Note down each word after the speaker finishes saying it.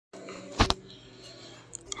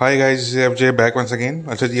Hi guys, F जे back once again.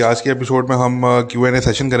 अच्छा जी, आज के एपिसोड में हम क्यू एन ए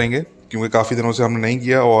सेशन करेंगे क्योंकि काफ़ी दिनों से हमने नहीं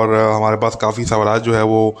किया और हमारे पास काफ़ी सवाल जो है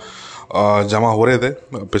वो जमा हो रहे थे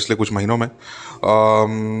पिछले कुछ महीनों में।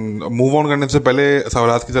 मूव ऑन करने से पहले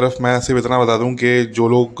सवाल की तरफ मैं सिर्फ इतना बता दूं कि जो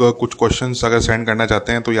लोग कुछ क्वेश्चंस अगर सेंड करना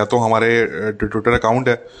चाहते हैं तो या तो हमारे ट्विटर अकाउंट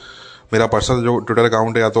है, मेरा पर्सनल जो ट्विटर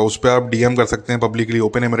अकाउंट है, या तो उस पर आप डीएम कर सकते हैं, पब्लिकली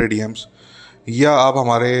ओपन है मेरे डीएम्स। या आप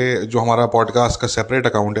हमारा पॉडकास्ट का सेपरेट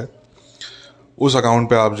अकाउंट है, उस अकाउंट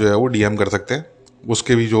पे आप जो है वो डीएम कर सकते हैं।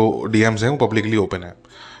 उसके भी जो डीएम्स हैं वो पब्लिकली ओपन है।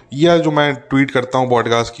 या जो मैं ट्वीट करता हूँ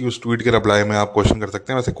पॉडकास्ट की, उस ट्वीट के रिप्लाई में आप क्वेश्चन कर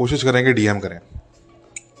सकते हैं। वैसे कोशिश करेंगे डीएम करें,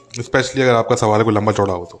 स्पेशली अगर आपका सवाल कोई लंबा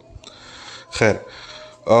चौड़ा हो तो। खैर,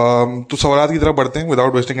 तो सवाल की तरफ बढ़ते हैं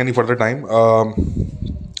without wasting any further time.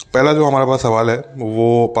 पहला जो हमारे पास सवाल है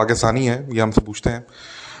वो पाकिस्तानी है। ये हमसे पूछते हैं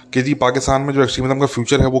कि जी, पाकिस्तान में जो एक्सट्रीमिज्म का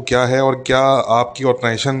फ्यूचर है वो क्या है और क्या आपकी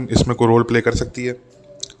ऑर्गेनाइजेशन इसमें कोई रोल प्ले कर सकती है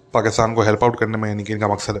पाकिस्तान को हेल्प आउट करने में, यानी कि इनका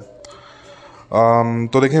मकसद है।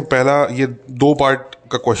 तो देखें, पहला ये दो पार्ट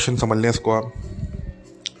का क्वेश्चन समझ लें इसको आप।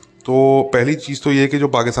 तो पहली चीज़ तो ये है कि जो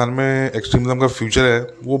पाकिस्तान में एक्सट्रीमिज्म का फ्यूचर है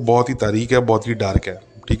वो बहुत ही तारीक है, बहुत ही डार्क है,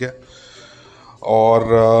 ठीक है।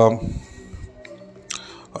 और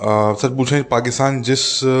सच पूछें, पाकिस्तान जिस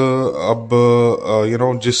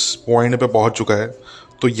पॉइंट पे पहुंच चुका है,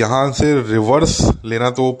 तो यहाँ से रिवर्स लेना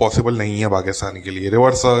तो पॉसिबल नहीं है पाकिस्तान के लिए।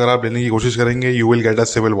 रिवर्स अगर आप लेने की कोशिश करेंगे, you will get a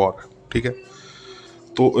civil war, ठीक है।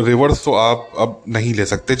 तो रिवर्स तो आप अब नहीं ले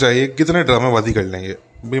सकते, चाहे कितने ड्रामेबाजी कर लेंगे।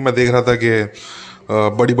 भाई मैं देख रहा था कि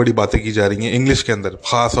बड़ी बड़ी बातें की जा रही हैं इंग्लिश के अंदर,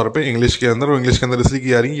 खास तौर पे इंग्लिश के अंदर। और इंग्लिश के अंदर इसलिए की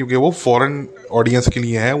जा रही है क्योंकि वो फॉरेन ऑडियंस के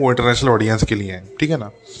लिए है, वो इंटरनेशनल ऑडियंस के लिए है, ठीक है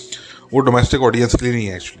ना। वो डोमेस्टिक ऑडियंस के लिए नहीं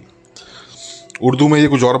है एक्चुअली। उर्दू में ये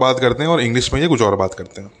कुछ और बात करते हैं और इंग्लिश में ये कुछ और बात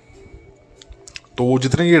करते हैं। तो वो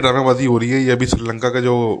जितने ये ड्रामेबाजी हो रही है, ये अभी श्रीलंका का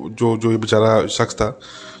जो जो जो ये बेचारा शख्स था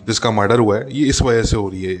जिसका मर्डर हुआ है, ये इस वजह से हो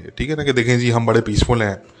रही है, ठीक है ना। कि देखें जी, हम बड़े पीसफुल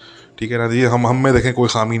हैं, ठीक है ना जी, हम में देखें कोई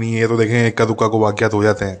खामी नहीं है, तो देखें इक्का दुक्का को वाक़यात हो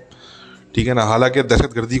जाते हैं, ठीक है ना। हालांकि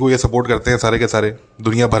दहशतगर्दी को ये सपोर्ट करते हैं सारे के सारे,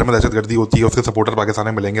 दुनिया भर में दहशतगर्दी होती है, उसके सपोर्टर पाकिस्तान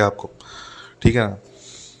में मिलेंगे आपको, ठीक है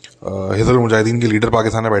ना। हिजबुल मुजाहिदीन के लीडर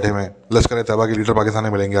पाकिस्तान में बैठे हुए हैं, लश्कर तैयबा के लीडर पाकिस्तान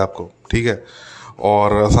में मिलेंगे आपको, ठीक है।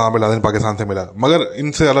 और उसामा बिन लादेन पाकिस्तान से मिला, मगर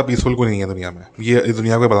इनसे ज़्यादा पीसफुल कोई नहीं है दुनिया में। ये इस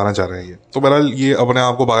दुनिया को बताना चाह रहे हैं ये। तो बहरहाल ये अपने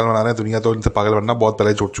आप को पागल बना रहे हैं, दुनिया तो इनसे पागल बनना बहुत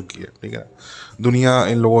पहले छूट चुकी है, ठीक है। दुनिया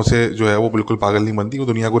इन लोगों से जो है वो बिल्कुल पागल नहीं बनती, वो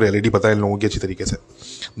दुनिया को रियलिटी पता है इन लोगों की अच्छी तरीके से।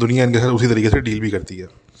 दुनिया इनके साथ उसी तरीके से डील भी करती है।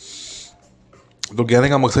 तो कहने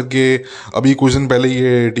का मकसद कि अभी कुछ दिन पहले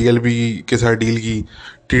ये टीएलपी के साथ डील की,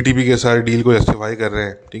 टीटीपी के साथ डील को जस्टिफाई कर रहे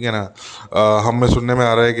हैं, ठीक है ना। हमें सुनने में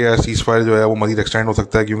आ रहा है कि यार सीज़ फायर जो है वो मज़ीद एक्सटेंड हो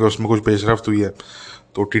सकता है क्योंकि उसमें कुछ पेशरफ्त हुई है।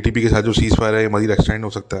 तो टीटीपी के साथ जो सीज़ फायर है ये मज़ीद एक्सटेंड हो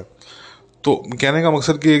सकता है। तो कहने का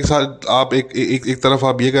मकसद कि एक साथ आप एक तरफ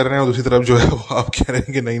आप ये कर रहे हैं और दूसरी तरफ जो है वो आप कह रहे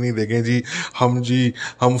हैं कि नहीं नहीं, देखें जी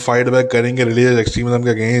हम फाइट बैक करेंगे रिलीजियस एक्सट्रीमिज्म के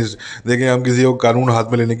अगेंस्ट। देखें, हम किसी को कानून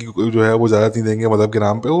हाथ में लेने की जो है वो इजाज़त नहीं देंगे मज़हब के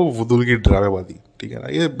नाम पे। वो फुदूल की ड्रामेबाजी, ठीक है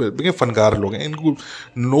ना। ये फनकार लोग हैं, इनको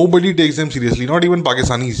no buddy takes them seriously, not even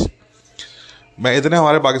Pakistanis. मैं इतने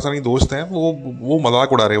हमारे पाकिस्तानी दोस्त हैं, वो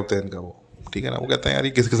मजाक उड़ा रहे होते हैं इनका, वो, ठीक है ना। वो कहते हैं यार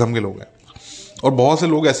ये किस किस्म के लोग हैं। और बहुत से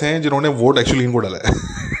लोग ऐसे हैं जिन्होंने वोट एक्चुअली इनको डाला है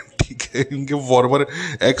ठीक है, इनके फॉर्मर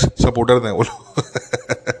एक्स सपोर्टर हैं वो लोग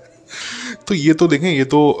तो ये तो देखें, ये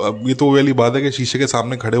तो वो वाली बात है कि शीशे के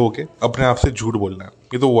सामने खड़े होके अपने आप से झूठ बोलना है।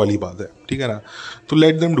 ये तो वो वाली बात है, ठीक है ना। तो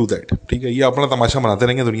लेट देम डू दैट, ठीक है। ये अपना तमाशा बनाते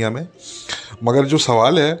रहेंगे दुनिया में। मगर जो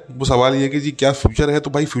सवाल है वो सवाल ये कि जी क्या फ्यूचर है।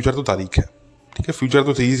 तो भाई फ्यूचर तो तारीख है, ठीक है। फ्यूचर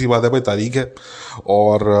तो सही सी बात है भाई, तारीख है।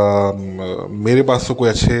 और मेरे पास तो कोई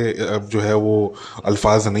अच्छे जो है वो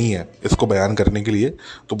अल्फाज नहीं है इसको बयान करने के लिए।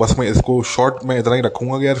 तो बस मैं इसको शॉर्ट में इतना ही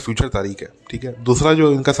रखूँगा कि यार फ्यूचर तारीख है, ठीक है। दूसरा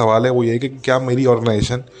जो इनका सवाल है वो ये है कि क्या मेरी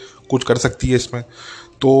ऑर्गेनाइजेशन कुछ कर सकती है इसमें।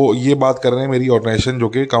 तो ये बात कर रहे हैं मेरी ऑर्गेनाइजेशन जो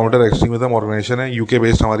कि काउंटर एक्सट्रीमिज्म ऑर्गेनाइजेशन है, यूके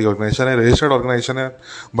बेस्ड हमारी ऑर्गेनाइजेशन है, रजिस्टर्ड ऑर्गेनाइजेशन है,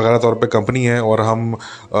 बकायदा तौर पे कंपनी है। और हम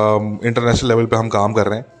इंटरनेशनल लेवल पे हम काम कर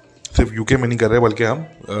रहे हैं, सिर्फ यूके में नहीं कर रहे बल्कि हम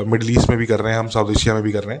मिडल ईस्ट में भी कर रहे हैं, हम साउथ एशिया में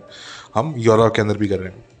भी कर रहे हैं, हम यूरोप के अंदर भी कर रहे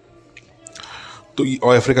हैं, तो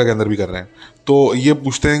और अफ्रीका के अंदर भी कर रहे हैं। तो ये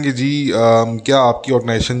पूछते हैं कि जी क्या आपकी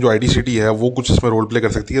ऑर्गेनाइजेशन जो आईटीसीटी है वो कुछ इसमें रोल प्ले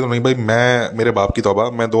कर सकती है। तो नहीं भाई, मैं मेरे बाप की तौबा,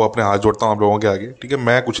 मैं दो अपने हाथ जोड़ता हूँ आप लोगों के आगे, ठीक है।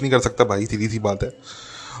 मैं कुछ नहीं कर सकता भाई, सीधी सी बात है।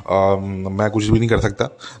 मैं कुछ भी नहीं कर सकता,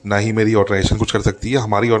 ना ही मेरी ऑर्गेनाइजेशन कुछ कर सकती है।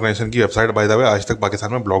 हमारी ऑर्गेनाइजेशन की वेबसाइट बाय द वे आज तक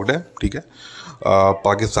पाकिस्तान में ब्लॉक्ड है, ठीक है।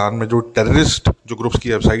 पाकिस्तान में जो टेररिस्ट जो ग्रुप्स की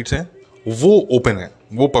वेबसाइट्स हैं वो ओपन है,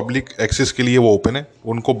 वो पब्लिक एक्सेस के लिए वो ओपन है,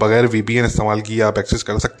 उनको बगैर वीपीएन इस्तेमाल किए आप एक्सेस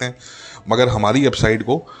कर सकते हैं। मगर हमारी वेबसाइट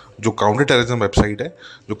को, जो काउंटर टेररिज्म वेबसाइट है,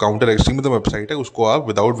 जो काउंटर एक्सट्रीमिज्म वेबसाइट है, उसको आप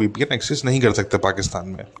विदाउट वीपीएन एक्सेस नहीं कर सकते पाकिस्तान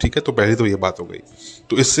में, ठीक है। तो पहली तो ये बात हो गई।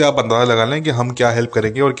 तो इससे आप अंदाज़ा लगा लें कि हम क्या हेल्प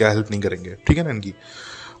करेंगे और क्या हेल्प नहीं करेंगे, ठीक है ना इनकी।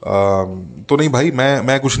 तो नहीं भाई,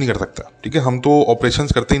 मैं कुछ नहीं कर सकता, ठीक है। हम तो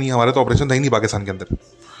ऑपरेशंस करते ही नहीं, हमारे तो ऑपरेशन है ही नहीं पाकिस्तान के अंदर,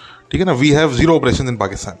 ठीक है ना। We have zero operation in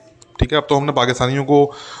Pakistan, ठीक है। अब तो हमने पाकिस्तानियों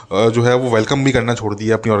को जो है वो वेलकम भी करना छोड़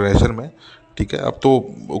दिया अपनी ऑर्गेनाइजेशन में, ठीक है। अब तो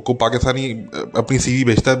को पाकिस्तानी अपनी सीवी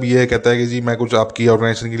भेजता भी है, कहता है कि जी मैं कुछ आपकी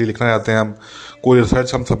ऑर्गेनाइजेशन के लिए लिखना चाहते हैं, हम कोई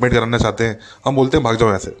रिसर्च हम सबमिट कराना चाहते हैं। हम बोलते हैं भाग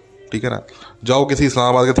जाओ ऐसे, ठीक है ना। जाओ किसी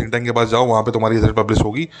इस्लामाबाद के थिंक टैंक के पास जाओ, वहाँ पे तुम्हारी रिसर्च पब्लिश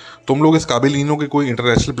होगी। तुम लोग इस काबिल नहीं हो कि कोई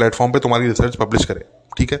इंटरनेशनल प्लेटफॉर्म पे तुम्हारी रिसर्च पब्लिश करे,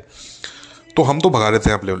 ठीक है। तो हम तो भगा देते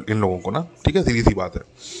हैं इन लोगों को ना, ठीक है, सीधी सी बात है।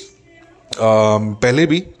 पहले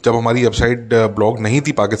भी जब हमारी वेबसाइट ब्लॉग नहीं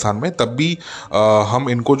थी पाकिस्तान में, तब भी हम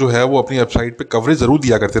इनको जो है वो अपनी वेबसाइट पे कवरेज ज़रूर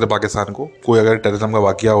दिया करते थे पाकिस्तान को। कोई अगर टेररिज्म का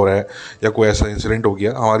वाकया हो रहा है या कोई ऐसा इंसिडेंट हो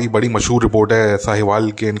गया, हमारी बड़ी मशहूर रिपोर्ट है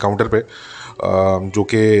साहिवाल के इनकाउंटर पे, जो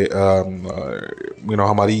कि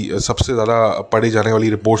हमारी सबसे ज़्यादा पढ़ी जाने वाली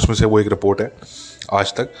रिपोर्ट्स में से वो एक रिपोर्ट है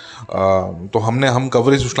आज तक। तो हम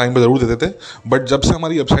कवरेज उस टाइम पे ज़रूर देते थे, बट जब से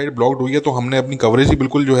हमारी वेबसाइट ब्लॉक्ड हुई है तो हमने अपनी कवरेज ही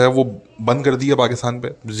बिल्कुल जो है वो बंद कर दी है पाकिस्तान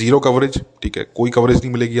पे। ज़ीरो कवरेज, ठीक है, कोई कवरेज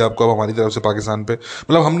नहीं मिलेगी आपको अब हमारी तरफ से पाकिस्तान पे।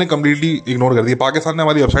 मतलब हमने कम्प्लीटली इग्नोर कर दिया। पाकिस्तान ने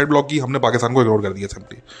हमारी वेबसाइट ब्लॉक की, हमने पाकिस्तान को इग्नोर कर दिया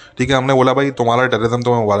सिंपली, ठीक है। हमने बोला भाई तुम्हारा टेररिज्म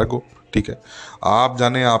तो मुबारक हो, ठीक है। आप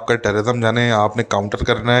जाने आपका टेररिज्म जाने, आपने काउंटर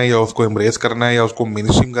करना है या उसको एम्ब्रेस करना है या उसको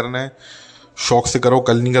मेनस्ट्रीम करना है, शौक से करो,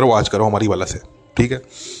 कल नहीं करो आज करो हमारी वाला से, ठीक है।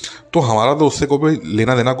 तो हमारा तो उससे कोई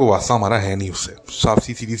लेना देना, कोई वास्ता हमारा है नहीं उससे, साफ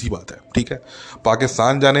सी सीधी सी बात है, ठीक है।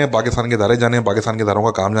 पाकिस्तान जाने, पाकिस्तान के इदारे जाने, पाकिस्तान के इदारों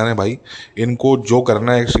का काम जाने भाई। इनको जो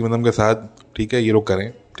करना है एक्सट्रीमिज्म के साथ, ठीक है, ये लोग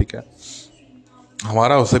करें, ठीक है।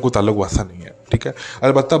 हमारा उससे कोई ताल्लुक वास्ता नहीं है, ठीक है।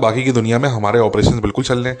 अलबत्ता बाकी की दुनिया में हमारे ऑपरेशंस बिल्कुल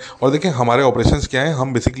चल रहे हैं। और देखिए हमारे ऑपरेशंस क्या हैं,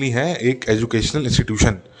 हम बेसिकली हैं एक एजुकेशनल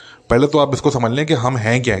इंस्टीट्यूशन। पहले तो आप इसको समझ लें कि हम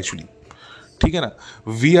हैं क्या एक्चुअली, ठीक है ना।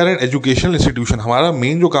 We are an educational institution. हमारा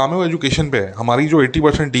मेन जो काम है वो एजुकेशन पे है। हमारी जो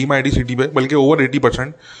 80% टीम है ITCT पे, बल्कि ओवर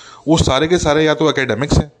 80%, वो सारे के सारे या तो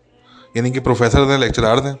एकेडमिक्स हैं, यानी कि प्रोफेसर हैं,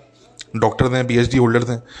 लेक्चरार्स हैं, डॉक्टर हैं, PhD होल्डर्स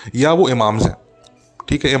हैं, या वो इमाम्स हैं,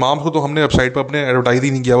 ठीक है। इमाम्स को तो हमने वेबसाइट पर अपने एडवर्टाइज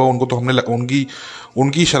ही नहीं किया हुआ, उनको तो हमने उनकी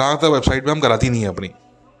उनकी शनाख्त वेबसाइट पर हम कराती नहीं है अपनी।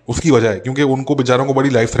 उसकी वजह है क्योंकि उनको बेचारों को बड़ी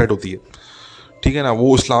लाइफ थ्रेट होती है, ठीक है ना।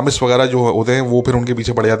 वो इस्लामिस्ट वगैरह जो होते हैं वो फिर उनके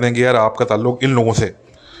पीछे पड़ जाते हैं कि यार आपका ताल्लुक इन लोगों से,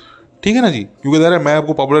 ठीक है ना जी। क्योंकि यार मैं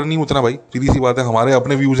आपको पॉपुलर नहीं उतना भाई, सीधी सी बात है। हमारे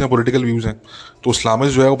अपने व्यूज़ हैं, पॉलिटिकल व्यूज़ हैं, तो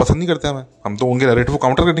इस्लामिस्ट जो है वो पसंद नहीं करते हमें। हम तो उनके नैरेटिव को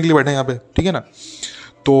काउंटर करने के लिए बैठे हैं यहाँ पे, ठीक है ना।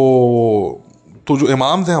 तो जो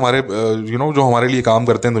इमाम्स हैं हमारे, जो हमारे लिए काम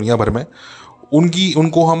करते हैं दुनिया भर में,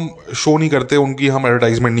 उनको हम शो नहीं करते, उनकी हम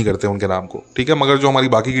एडवर्टाइजमेंट नहीं करते उनके नाम को, ठीक है। मगर जो हमारी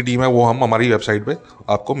बाकी की टीम है वो हम हमारी वेबसाइट पे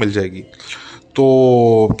आपको मिल जाएगी। तो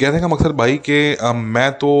कहने का मकसद भाई कि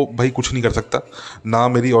मैं तो भाई कुछ नहीं कर सकता, ना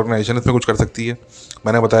मेरी ऑर्गेनाइजेशन इसमें कुछ कर सकती है।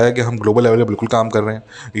 मैंने बताया कि हम ग्लोबल लेवल पे बिल्कुल काम कर रहे हैं,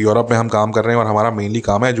 यूरोप में हम काम कर रहे हैं, और हमारा मेनली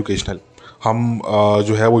काम है एजुकेशनल। हम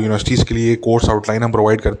जो है वो यूनिवर्सिटीज़ के लिए कोर्स आउटलाइन हम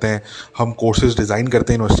प्रोवाइड करते हैं, हम कोर्सेज डिज़ाइन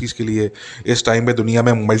करते हैं यूनिवर्सिटीज़ के लिए। इस टाइम पे दुनिया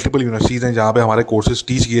में मल्टीपल यूनिवर्सिटीज़ हैं जहाँ पे हमारे कोर्सेज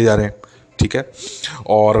टीच किए जा रहे हैं, ठीक है।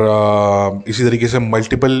 और इसी तरीके से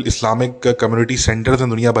मल्टीपल इस्लामिक कम्युनिटी सेंटर्स हैं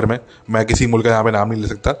दुनिया भर में। मैं किसी मुल्क का यहाँ पे नाम नहीं ले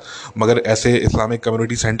सकता, मगर ऐसे इस्लामिक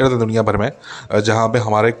कम्युनिटी सेंटर्स हैं दुनिया भर में जहाँ पे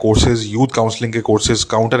हमारे कोर्सेज, यूथ काउंसलिंग के कोर्सेज,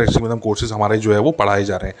 काउंटर एक्सट्रीमिज्म कोर्सेज हमारे जो है वो पढ़ाए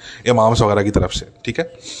जा रहे हैं इमाम्स वगैरह की तरफ से, ठीक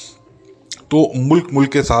है। तो मुल्क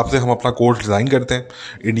के हिसाब से हम अपना कोर्स डिज़ाइन करते हैं।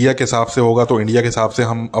 इंडिया के हिसाब से होगा तो इंडिया के हिसाब से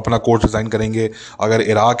हम अपना कोर्स डिज़ाइन करेंगे। अगर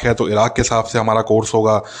इराक है तो इराक के हिसाब से हमारा कोर्स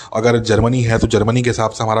होगा। अगर जर्मनी है तो जर्मनी के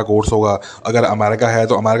हिसाब से हमारा कोर्स होगा। अगर अमेरिका है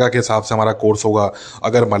तो अमेरिका के हिसाब से हमारा कोर्स होगा।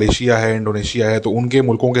 अगर मलेशिया है, इंडोनेशिया है, तो उनके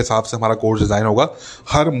मुल्कों के हिसाब से हमारा कोर्स डिज़ाइन होगा।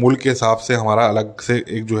 हर मुल्क के हिसाब से हमारा अलग से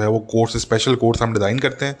एक जो है वो कोर्स, स्पेशल कोर्स हम डिज़ाइन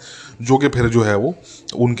करते हैं, जो कि फिर जो है वो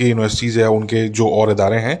उनके यूनिवर्सिटीज़ या उनके जो और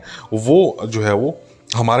इदारे हैं वो जो है वो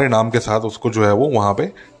हमारे नाम के साथ उसको जो है वो वहाँ पे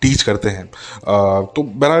टीच करते हैं। तो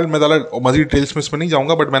बहरहाल मैं ज़्यादा मज़ीद डिटेल्स में इसमें नहीं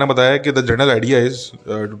जाऊँगा, बट मैंने बताया कि the general idea is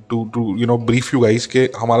to brief you guys के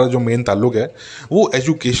हमारा जो मेन ताल्लुक है वो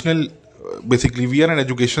educational, basically we are an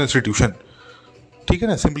educational institution, ठीक है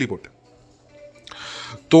ना, सिंपली पुट।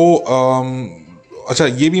 तो अच्छा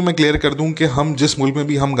ये भी मैं क्लियर कर दूं कि हम जिस मुल्क में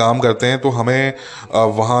भी हम काम करते हैं तो हमें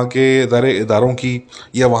वहाँ के इदारों की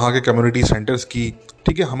या वहाँ के कम्युनिटी सेंटर्स की,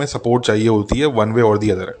 ठीक है, हमें सपोर्ट चाहिए होती है वन वे और दी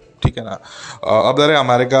अदर, ठीक है ना। अब ज़रा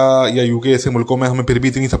अमेरिका या UK ऐसे मुल्कों में हमें फिर भी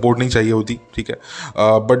इतनी सपोर्ट नहीं चाहिए होती, ठीक है।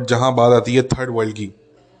 बट जहाँ बात आती है थर्ड वर्ल्ड की,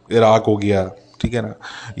 इराक हो गया, ठीक है ना,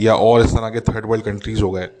 या और इस तरह के थर्ड वर्ल्ड कंट्रीज़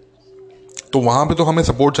हो गए, तो वहाँ पे तो हमें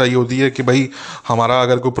सपोर्ट चाहिए होती है कि भाई हमारा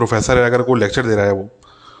अगर कोई प्रोफेसर है, अगर कोई लेक्चर दे रहा है वो,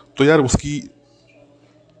 तो यार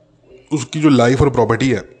उसकी जो लाइफ और प्रॉपर्टी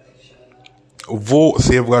है वो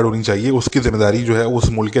सेफ गार्ड होनी चाहिए। उसकी जिम्मेदारी जो है उस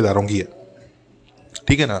मुल्क के इदारों की है,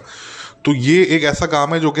 ठीक है ना। तो ये एक ऐसा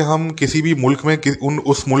काम है जो कि हम किसी भी मुल्क में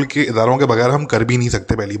उस मुल्क के इदारों के बगैर हम कर भी नहीं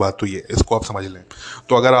सकते। पहली बात तो ये, इसको आप समझ लें।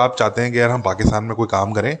 तो अगर आप चाहते हैं कि यार हम पाकिस्तान में कोई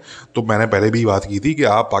काम करें, तो मैंने पहले भी बात की थी कि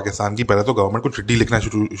आप पाकिस्तान की पहले तो गवर्नमेंट को चिट्ठी लिखना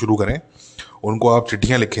शुरू शुरू करें। उनको आप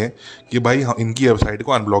चिट्ठियाँ लिखें कि भाई इनकी वेबसाइट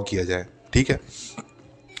को अनब्लॉक किया जाए, ठीक है।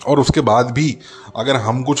 और उसके बाद भी अगर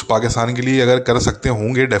हम कुछ पाकिस्तान के लिए अगर कर सकते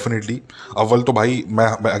होंगे, डेफिनेटली। अव्वल तो भाई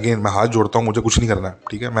मैं हाथ जोड़ता हूँ, मुझे कुछ नहीं करना है,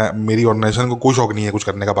 ठीक है। मेरी ऑर्गेनाइजेशन को कोई शौक नहीं है कुछ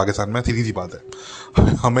करने का पाकिस्तान में, सीधी सी बात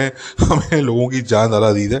है। हमें हमें लोगों की जान ज़्यादा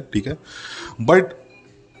अजीज है, ठीक है। बट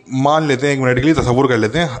मान लेते हैं, एक मिनट के लिए तसव्वुर कर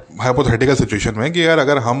लेते हैं हाइपोथेटिकल सिचुएशन में कि यार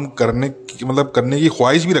अगर हम करने की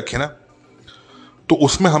ख्वाहिश भी रखें ना, तो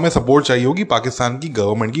उसमें हमें सपोर्ट चाहिए होगी पाकिस्तान की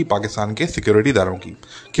गवर्नमेंट की, पाकिस्तान के सिक्योरिटी इदारों की,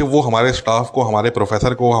 कि वो हमारे स्टाफ को, हमारे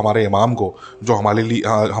प्रोफेसर को, हमारे इमाम को, जो हमारे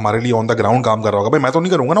लिए ऑन द ग्राउंड काम कर रहा होगा। भाई मैं तो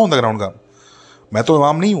नहीं करूँगा ना ऑन द ग्राउंड काम, मैं तो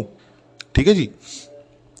इमाम नहीं हूँ, ठीक है जी।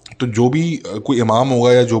 तो जो भी कोई इमाम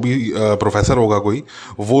होगा या जो भी प्रोफेसर होगा कोई,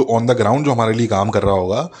 वो ऑन द ग्राउंड जो हमारे लिए काम कर रहा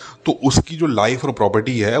होगा, तो उसकी जो लाइफ और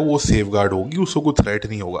प्रॉपर्टी है वो सेफ गार्ड होगी, उसको कोई थ्रेट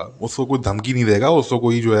नहीं होगा, उसको कोई धमकी नहीं देगा, उसको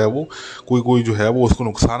कोई जो है वो कोई जो है वो उसको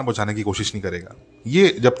नुकसान पहुंचाने की कोशिश नहीं करेगा।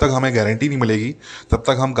 ये जब तक हमें गारंटी नहीं मिलेगी तब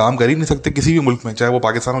तक हम काम कर ही नहीं सकते किसी भी मुल्क में, चाहे वो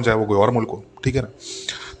पाकिस्तान हो चाहे वो कोई और मुल्क हो, ठीक है ना।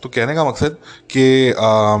 तो कहने का मकसद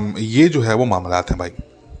कि ये जो है वो मामलात हैं भाई।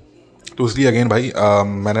 तो इसलिए अगेन भाई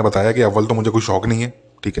मैंने बताया कि अव्वल तो मुझे कोई शौक नहीं है,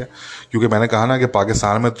 ठीक है। क्योंकि मैंने कहा ना कि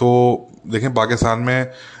पाकिस्तान में तो देखें, पाकिस्तान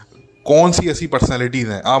में कौन सी ऐसी पर्सनैलिटीज़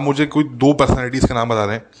हैं, आप मुझे कोई 2 पर्सनैलिटीज़ के नाम बता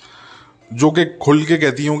दें जो कि खुल के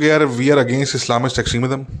कहती हूँ कि यार we are against Islamist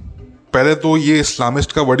extremism. पहले तो ये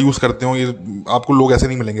इस्लामिस्ट का वर्ड यूज़ करते हो, ये आपको लोग ऐसे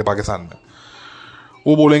नहीं मिलेंगे पाकिस्तान में।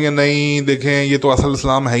 वो बोलेंगे नहीं देखें ये तो असल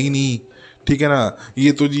इस्लाम है ही नहीं, ठीक है ना,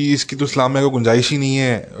 ये तो जी इसकी तो इस्लाम में कोई गुंजाइश ही नहीं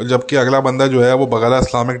है। जबकि अगला बंदा जो है वो बगैर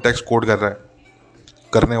इस्लामिक टेक्स्ट कोड कर रहा है,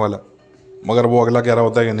 करने वाला, मगर वो अगला कह रहा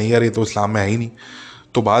होता है कि नहीं यार ये तो इस्लाम में है ही नहीं।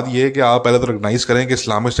 तो बात ये है कि आप पहले तो रिकग्नाइज़ करें कि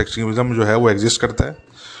इस्लामिस्ट एक्सट्रीमिज़म जो है वो एग्जिस्ट करता है।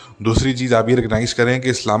 दूसरी चीज़ आप ये रिकग्नाइज़ करें कि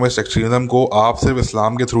इस्लामिस्ट एक्सट्रीमिज़म को आप सिर्फ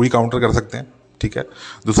इस्लाम के थ्रू ही काउंटर कर सकते हैं, ठीक है।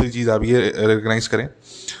 दूसरी चीज़ आप ये रिकग्नाइज़ करें।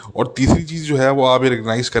 और तीसरी चीज़ जो है वो आप ये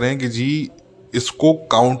रिकग्नाइज़ करें कि जी इसको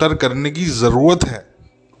काउंटर करने की ज़रूरत है।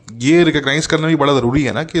 ये रिकग्नाइज़ करना भी बड़ा ज़रूरी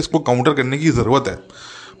है ना कि इसको काउंटर करने की ज़रूरत है।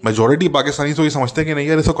 मेजॉरिटी पाकिस्तानी तो ये समझते हैं कि नहीं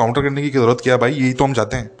यार इसको काउंटर करने की ज़रूरत क्या है भाई, यही तो हम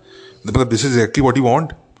चाहते हैं, मतलब this is actually what you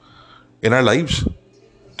want in our lives,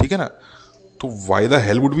 ठीक है ना। तो why the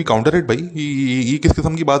hell would be counter it भाई, ये किस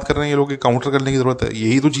किस्म की बात कर रहे हैं ये लोग, काउंटर करने की जरूरत है,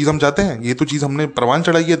 यही तो चीज़ हम चाहते हैं, ये तो चीज़ हमने परवान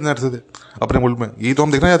चढ़ाई है इतने अरसे से अपने मुल्क में, यही तो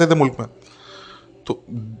हम देखना चाहते थे मुल्क में। तो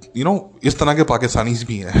इस तरह के पाकिस्तानीज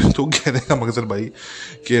भी हैं। तो कहने का मकसद भाई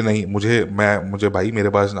कि नहीं, मुझे भाई मेरे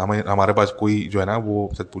पास हमारे पास कोई जो है ना वो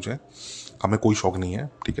सच पूछें हमें कोई शौक़ नहीं है,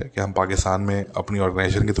 ठीक है, कि हम पाकिस्तान में अपनी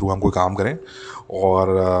ऑर्गेनाइजेशन के थ्रू हम कोई काम करें।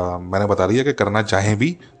 और मैंने बता दिया कि करना चाहें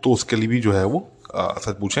भी तो उसके लिए भी जो है वो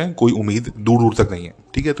सच पूछें कोई उम्मीद दूर दूर तक नहीं है,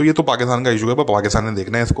 ठीक है। तो ये तो पाकिस्तान का इशू है, पर पाकिस्तान ने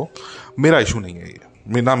देखना है इसको, मेरा इशू नहीं है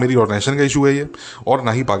ये, ना मेरी ऑर्गेनाइजेशन का इशू है ये, और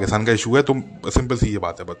ना ही पाकिस्तान का इशू है। तो सिंपल सी ये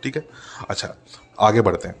बात है बस, ठीक है। अच्छा, आगे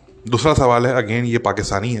बढ़ते हैं। दूसरा सवाल है, अगेन ये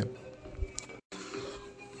पाकिस्तानी है,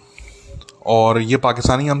 और ये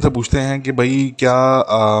पाकिस्तानी हमसे पूछते हैं कि भाई क्या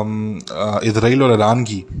इजराइल और ईरान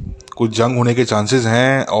की कुछ जंग होने के चांसेस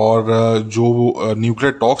हैं, और जो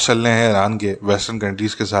न्यूक्लियर टॉक्स चल रहे हैं ईरान के वेस्टर्न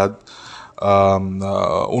कंट्रीज़ के साथ,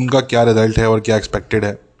 उनका क्या रिजल्ट है और क्या एक्सपेक्टेड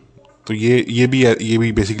है। तो ये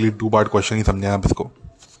भी बेसिकली 2 पार्ट क्वेश्चन ही समझें आप इसको।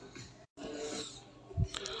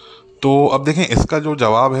 तो अब देखें, इसका जो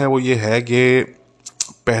जवाब है वो ये है कि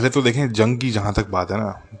पहले तो देखें, जंग की जहाँ तक बात है ना,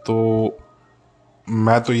 तो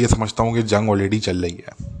मैं तो ये समझता हूँ कि जंग ऑलरेडी चल रही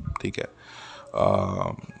है, ठीक है।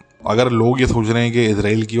 अगर लोग ये सोच रहे हैं कि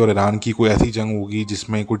इसराइल की और ईरान की कोई ऐसी जंग होगी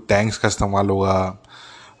जिसमें कोई टैंक्स का इस्तेमाल होगा,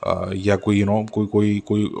 या कोई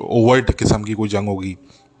कोई ओवर्ट किस्म की कोई जंग होगी,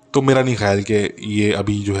 तो मेरा नहीं ख्याल कि ये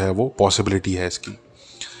अभी जो है वो पॉसिबिलिटी है इसकी।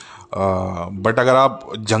 बट अगर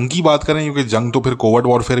आप जंग की बात करें, क्योंकि जंग तो फिर कोवर्ट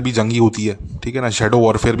वॉरफेयर भी जंग ही होती है, ठीक है ना, शैडो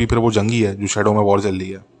वॉरफेयर भी फिर वो जंग ही है जो शैडो में वॉर चल रही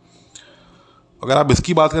है। अगर आप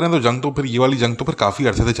इसकी बात करें तो जंग तो फिर ये वाली जंग तो फिर काफ़ी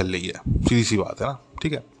अरसे से चल रही है, सीधी सी बात है ना,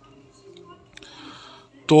 ठीक है।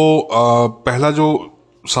 तो पहला जो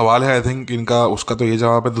सवाल है आई थिंक इनका, उसका तो ये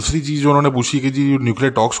जवाब है। दूसरी चीज़ जो उन्होंने पूछी कि जी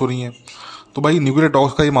न्यूक्लियर टॉक्स हो रही हैं, तो भाई न्यूक्लियर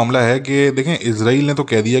टॉक्स का ये मामला है कि देखें, इसराइल ने तो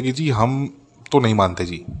कह दिया कि जी हम तो नहीं मानते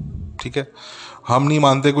जी, ठीक है, हम नहीं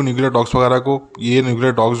मानते कोई न्यूक्लियर टॉक्स वगैरह को, ये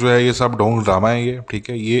न्यूक्लियर टॉक्स जो है ये सब ढोंग ड्रामा है ये, ठीक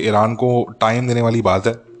है, ये ईरान को टाइम देने वाली बात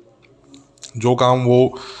है। जो काम वो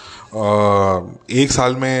 1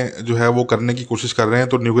 साल में जो है वो करने की कोशिश कर रहे हैं,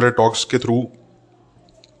 तो न्यूक्लियर टॉक्स के थ्रू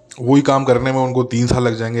वही काम करने में उनको 3 साल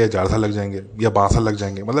लग जाएंगे या 4 साल लग जाएंगे या 5 साल लग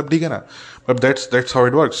जाएंगे, मतलब ठीक है ना, but that's how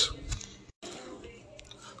it works.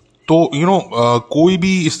 तो कोई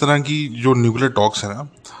भी इस तरह की जो न्यूक्लियर टॉक्स है ना,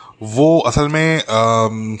 वो असल में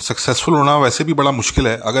सक्सेसफुल होना वैसे भी बड़ा मुश्किल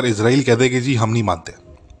है अगर इसराइल कह दे कि जी हम नहीं मानते,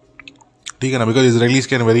 ठीक है ना, because Israelites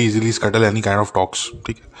can very easily scuttle any kind of talks,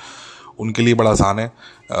 ठीक है, उनके लिए बड़ा आसान है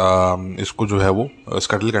इसको जो है वो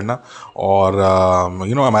स्कटल करना। और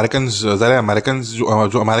अमेरिकन ज़रा अमेरिकन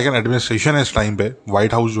जो अमेरिकन एडमिनिस्ट्रेशन है इस टाइम पे,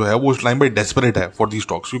 वाइट हाउस जो है वो इस टाइम पे डेस्परेट है फॉर दीज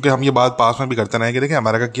टॉक्स, क्योंकि हम ये बात पास में भी करते रहे कि देखिए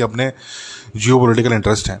अमेरिका की अपने जियो पोलिटिकल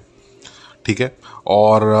इंटरेस्ट हैं, ठीक है,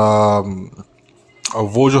 और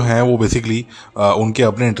वो जो हैं वो बेसिकली उनके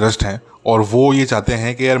अपने इंटरेस्ट हैं, और वो ये चाहते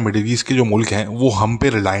हैं कि यार मिडिल ईस्ट के जो मुल्क हैं वो हम पे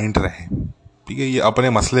रिलायंट रहें, ठीक है, ये अपने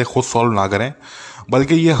मसले खुद सॉल्व ना करें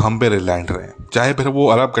बल्कि ये हम पे रिलायंट रहें, चाहे फिर वो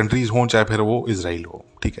अरब कंट्रीज़ हों चाहे फिर वो इसराइल हो,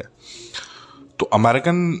 ठीक है। तो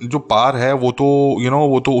अमेरिकन जो पार है वो तो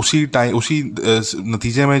वो तो उसी टाइम उसी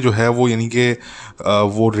नतीजे में जो है वो यानी कि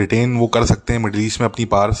वो रिटेन वो कर सकते हैं मिडिल ईस्ट में अपनी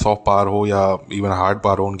पार, सॉफ्ट पार हो या इवन हार्ड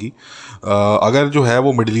पार हो उनकी, अगर जो है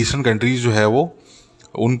वो मिडिल ईस्टर्न कंट्रीज़ जो है वो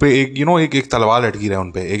उन पे एक एक तलवार लटकी रहा है,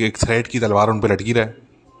 उन पे एक थ्रेट की तलवार उन पे लटकी रहा है,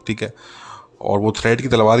 ठीक है, और वो थ्रेट की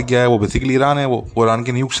तलवार क्या है, वो बेसिकली ईरान है, वो ईरान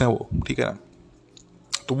के न्यूक्स हैं वो, ठीक है ना।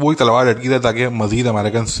 तो वो एक तलवार लटकी रहा है ताकि मज़ीद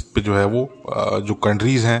अमेरिकन पे जो है वो जो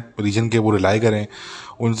कंट्रीज़ हैं रीजन के वो रिलाई करें,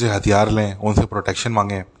 उनसे हथियार लें, उनसे प्रोटेक्शन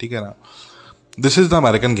मांगें, ठीक है ना। This is the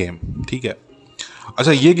American game, ठीक है।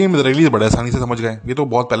 अच्छा, ये गेम इसराइलीज बड़े आसानी से समझ गए, ये तो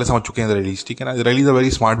बहुत पहले समझ चुके हैं इसराइलीज, ठीक है ना। Israelites are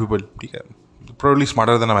very smart people, ठीक है, प्रोबेबली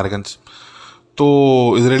स्मार्टर देन अमेरिकन। तो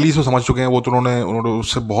इसराइलीज तो समझ चुके हैं, वो तो उन्होंने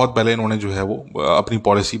उससे बहुत पहले इन्होंने जो है वो अपनी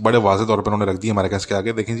पॉलिसी बड़े वाज़ेह तौर पर उन्होंने रख दी अमेरिकन के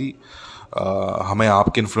आगे, देखें जी हमें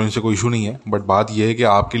आपके इन्फ्लुएंस से कोई इशू नहीं है, बट बात यह है कि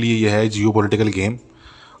आपके लिए यह है जियो पोलिटिकल गेम,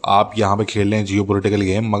 आप यहाँ पे खेल रहे हैं जियो पोलिटिकल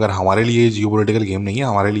गेम, मगर हमारे लिए जियो पोलिटिकल गेम नहीं है,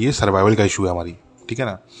 हमारे लिए सर्वाइवल का इशू है हमारी, ठीक है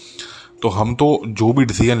ना। तो हम तो जो भी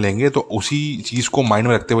डिसीजन लेंगे तो उसी चीज़ को माइंड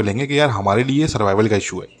में रखते हुए लेंगे कि यार हमारे लिए सर्वाइवल का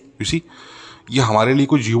इशू है, यू सी, ये हमारे लिए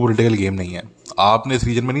कोई जियो पोलिटिकल गेम नहीं है। आपने इस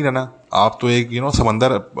रीजन में नहीं रहना, आप तो एक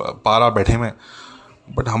समंदर पार आप बैठे में,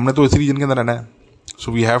 बट हमने तो इस रीजन के अंदर रहना है,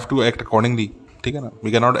 so we have to act accordingly, ठीक है ना,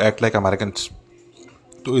 we can not act like American.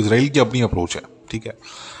 तो इसराइल की अपनी अप्रोच है, ठीक है,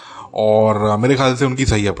 और मेरे ख्याल से उनकी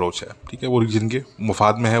सही अप्रोच है, ठीक है, वो रीजन के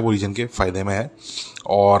मुफाद में है, वो रीजन के फ़ायदे में है।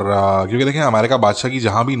 और क्योंकि देखें अमेरिका बादशाह की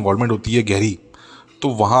जहाँ भी इन्वॉल्वमेंट होती है गहरी, तो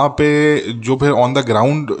वहाँ पे जो फिर ऑन द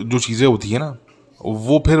ग्राउंड जो चीज़ें होती हैं ना,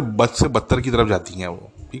 वो फिर बद से बदतर की तरफ जाती हैं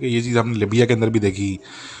वो, ठीक है। ये चीज़ हमने लिबिया के अंदर भी देखी,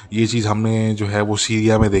 ये चीज़ हमने जो है वो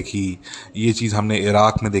सीरिया में देखी, ये चीज़ हमने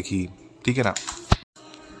इराक में देखी, ठीक है ना।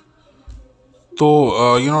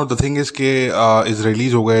 तो द थिंग इज़ के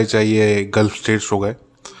इसराइलीज़ हो गए चाहे ये गल्फ स्टेट्स हो गए,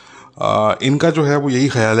 इनका जो है वो यही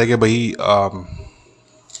ख्याल है कि भाई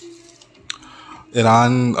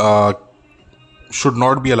Iran should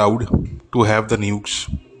not be allowed to have the nukes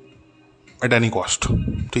at any cost,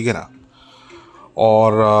 ठीक है ना।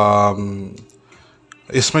 और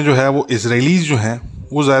इसमें जो है वो इसराइलीज़ जो हैं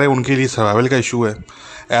वो ज़ाहिर है उनके लिए सर्वाइवल का इशू है,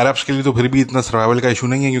 अरब्स के लिए तो फिर भी इतना सर्वाइवल का इशू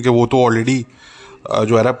नहीं है, क्योंकि वो तो ऑलरेडी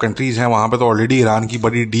जो अरब कंट्रीज़ हैं वहाँ पे तो ऑलरेडी ईरान की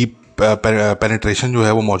बड़ी डीप पेनिट्रेशन जो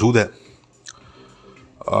है वो मौजूद है।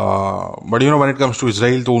 But when it comes to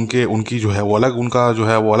Israel तो उनकी जो है वो अलग, उनका जो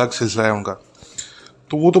है वो अलग सिलसिला है उनका।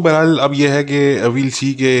 तो वो तो बहरहाल अब ये है कि वील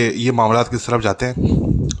सी के ये मामला किस तरफ जाते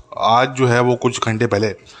हैं। आज जो है वो कुछ घंटे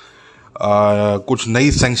पहले कुछ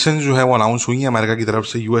नई सैंक्शन जो है वो अनाउंस हुई हैं अमेरिका की तरफ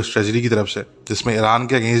से, यूएस ट्रेजरी की तरफ से, जिसमें ईरान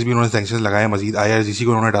के अगेंस्ट भी उन्होंने सैंक्शन लगाए, मजीद IRGC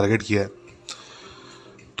को उन्होंने टारगेट किया है।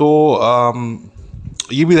 तो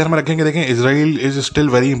ये भी ध्यान में रखेंगे, देखें Israel is still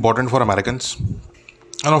very important for American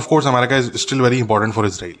end of course America is still very important for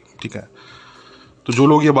Israel, ठीक है। तो जो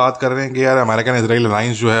लोग ये बात कर रहे हैं कि यार अमेरिकन इसराइल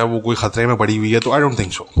अलायंस जो है वो कोई ख़तरे में पड़ी हुई है, तो आई डोंट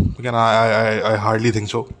थिंक सो, ठीक है ना, आई हार्डली थिंक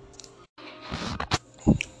सो।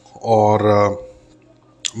 और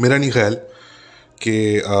मेरा नहीं ख्याल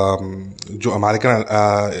कि जो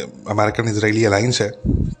अमेरिकन इसराइली अलायंस है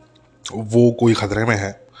वो कोई ख़तरे में है।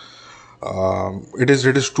 It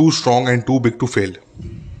is to strong and to big to fail,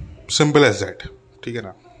 simple as that, ठीक है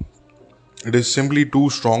ना। It is simply to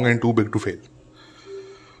strong and to big to fail.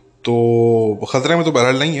 तो ख़तरे में तो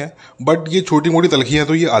बहरहाल नहीं है, बट ये छोटी मोटी तलखियाँ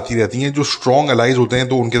तो ये आती रहती हैं, जो स्ट्रॉन्ग अलाइज होते हैं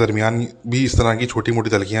तो उनके दरमियान भी इस तरह की छोटी मोटी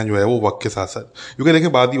तलखियाँ जो है वो वक्त के साथ साथ, क्योंकि देखिए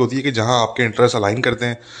बात ये होती है कि जहाँ आपके इंटरेस्ट अलाइन करते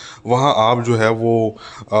हैं वहाँ आप जो है वो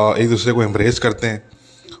एक दूसरे को एम्ब्रेस करते हैं,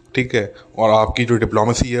 ठीक है, और आपकी जो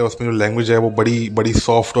डिप्लोमेसी है उसमें जो लैंग्वेज है वो बड़ी बड़ी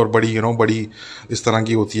सॉफ्ट और बड़ी बड़ी इस तरह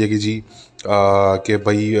की होती है कि जी कि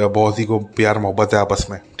भाई बहुत ही को प्यार मोहब्बत है आपस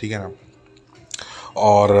में, ठीक है ना।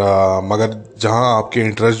 और मगर जहाँ आपके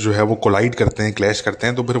इंटरेस्ट जो है वो कोलाइड करते हैं, क्लैश करते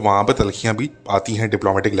हैं, तो फिर वहाँ पे तलखियाँ भी आती हैं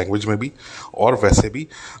डिप्लोमेटिक लैंग्वेज में भी और वैसे भी।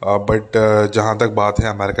 बट जहाँ तक बात है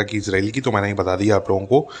अमेरिका की इसराइल की, तो मैंने ही बता दिया आप लोगों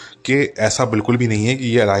को कि ऐसा बिल्कुल भी नहीं है कि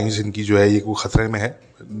ये अलायंस इनकी जो है ये कोई ख़तरे में है,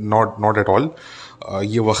 नॉट एट ऑल।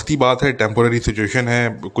 ये वक्ती बात है, टेम्पोररी सिचुएशन है,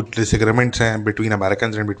 कुछ डिसएग्रीमेंट्स हैं between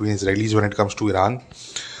American and between Israelites when it comes to Iran.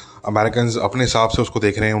 American अपने हिसाब से उसको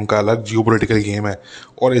देख रहे हैं, उनका अलग जियोपॉलिटिकल गेम है,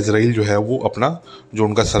 और इसराइल जो है वो अपना जो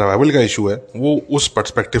उनका सर्वाइवल का इशू है वो उस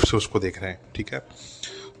पर्सपेक्टिव से उसको देख रहे हैं, ठीक है।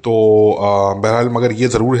 तो बहरहाल मगर ये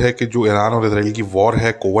ज़रूर है कि जो ईरान और इसराइल की वॉर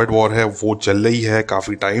है, कोवर्ट वॉर है, वो चल रही है,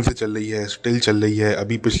 काफ़ी टाइम से चल रही है, स्टिल चल रही है।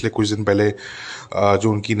 अभी पिछले कुछ दिन पहले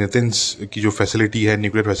जो उनकी नेतन्स की जो फैसिलिटी है,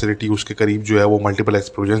 न्यूक्लियर फैसिलिटी, उसके करीब जो है वो मल्टीपल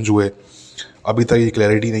एक्सप्लोजन्स हुए। अभी तक ये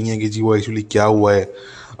क्लैरिटी नहीं है कि जी वो एक्चुअली क्या हुआ है।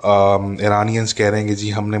 ईरानियंस कह रहे हैं कि जी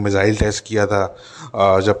हमने मिसाइल टेस्ट किया था,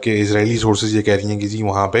 जबकि इजरायली सोर्सेज ये कह रही हैं कि जी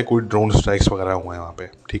वहाँ पे कोई ड्रोन स्ट्राइक्स वगैरह हुए हैं वहाँ पे,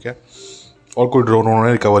 ठीक है। और कोई ड्रोन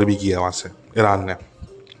उन्होंने रिकवर भी किया वहाँ से, ईरान ने।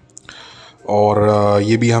 और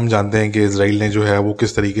ये भी हम जानते हैं कि इसराइल ने जो है वो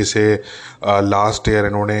किस तरीके से लास्ट ईयर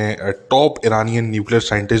इन्होंने टॉप ईरानियन न्यूक्लियर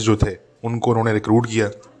साइंटिस्ट जो थे उनको उन्होंने रिक्रूट किया,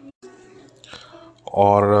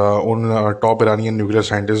 और उन टॉप ईरानियन न्यूक्लियर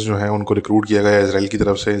साइंटिस्ट जो हैं उनको रिक्रूट किया गया इसराइल की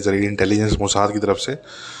तरफ से, इसराइली इंटेलिजेंस मोसाद की तरफ से।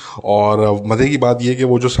 और मज़े की बात यह कि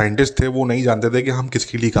वो जो साइंटिस्ट थे वो नहीं जानते थे कि हम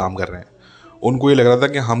किसके लिए काम कर रहे हैं। उनको ये लग रहा था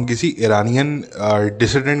कि हम किसी ईरानियन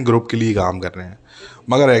डिसिडेंट ग्रुप के लिए काम कर रहे हैं,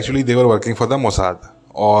 मगर actually they were working for the Mossad.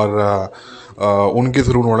 और उनके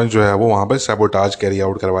थ्रू उन्होंने जो है वो वहाँ पर सैबोटाज कैरी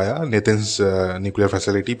आउट करवाया नेतन्स न्यूक्लियर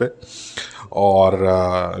फैसिलिटी पे।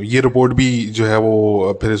 और ये रिपोर्ट भी जो है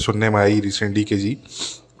वो फिर सुनने में आई रिसेंटली कि जी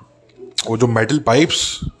वो जो मेटल पाइप्स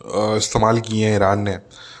इस्तेमाल किए हैं ईरान ने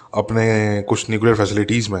अपने कुछ न्यूक्लियर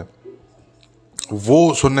फैसिलिटीज़ में,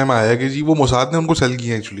 वो सुनने में आया कि जी वो मोसाद ने उनको सेल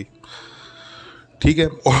किए हैं एक्चुअली, ठीक है।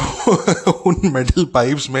 और उन मेटल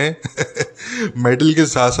पाइप्स में मेटल के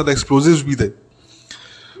साथ साथ एक्सप्लोजिव्स भी थे।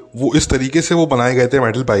 वो इस तरीके से वो बनाए गए थे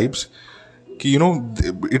मेटल पाइप्स कि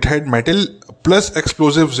it had metal plus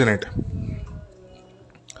explosives in it.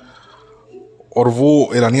 और वो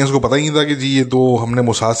ईरानियंस को पता ही नहीं था कि जी ये तो हमने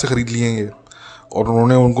मोसाद से ख़रीद लिए हैं, और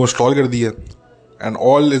उन्होंने उनको इंस्टॉल कर दिया। And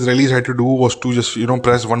all Israelis had to do was to just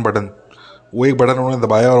press one button. वो एक बटन उन्होंने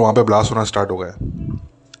दबाया और वहाँ पे ब्लास्ट होना स्टार्ट हो गया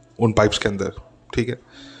उन पाइप्स के अंदर, ठीक है।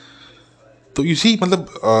 तो इसी मतलब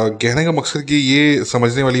कहने का मकसद कि ये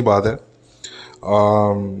समझने वाली बात है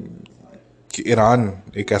कि ईरान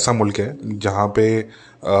एक ऐसा मुल्क है जहाँ पे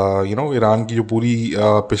ईरान की जो पूरी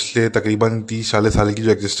पिछले तकरीबन 30-40 साल की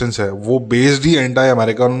जो एग्जिस्टेंस है वो बेस्ड ही एंटी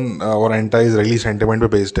अमेरिकन और एंटी इजरायली सेंटिमेंट पे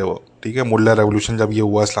बेस्ड है वो, ठीक है। मुल्ला रेवोल्यूशन जब ये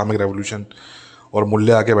हुआ, इस्लामिक रेवोल्यूशन, और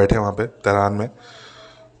मुल्ले आके बैठे वहाँ पे तेहरान में,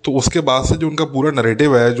 तो उसके बाद से जो उनका पूरा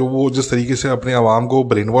नरेटिव है, जो वो जिस तरीके से अपने आवाम को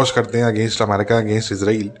ब्रेन वॉश करते हैं अगेंस्ट अमेरिका, अगेंस्ट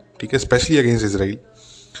इसराइल, ठीक है, स्पेशली अगेंस्ट इसराइल,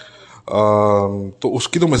 तो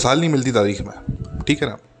उसकी तो मिसाल नहीं मिलती तारीख में, ठीक है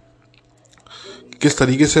ना। किस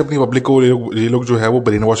तरीके से अपनी पब्लिक को ये लोग जो है वो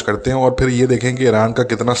ब्रेन वॉश करते हैं। और फिर ये देखें कि ईरान का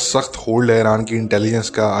कितना सख्त होल्ड है, ईरान की इंटेलिजेंस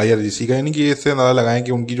का, IRGC का, यानी कि इससे अंदाज़ा लगाएं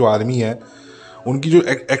कि उनकी जो आर्मी है, उनकी जो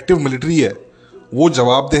एक्टिव मिलिट्री है, वो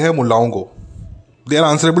जवाबदेह है मुल्लाओं को। They are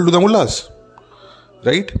answerable to the mullahs,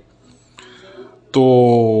 right. तो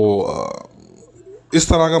इस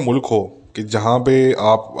तरह का मुल्क हो कि जहाँ पे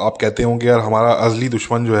आप कहते हो कि यार हमारा अज़ली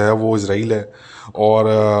दुश्मन जो है वो इसराइल है, और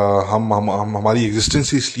हम हमारी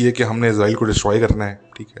एग्जिस्टेंस इसलिए कि हमने इसराइल को डिस्ट्रॉय करना है,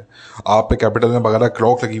 ठीक है। आप पे कैपिटल में बगैर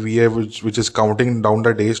क्लॉक लगी हुई है which is counting down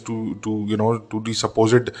the days to the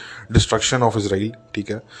supposed destruction of Israel,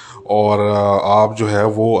 ठीक है। और आप जो है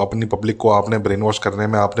वो अपनी पब्लिक को आपने ब्रेन वॉश करने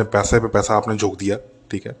में आपने पैसे पे पैसा आपने झोंक दिया,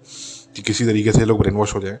 ठीक है, कि किसी तरीके से लोग ब्रेन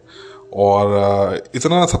वॉश हो जाए। और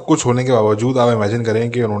इतना सब कुछ होने के बावजूद आप इमेजिन करें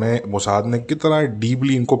कि उन्होंने, मोसाद ने कितना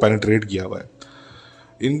डीपली इनको पेनिट्रेट किया हुआ है।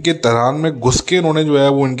 इनके तेहरान में घुस के उन्होंने जो है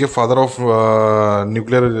वो इनके फादर ऑफ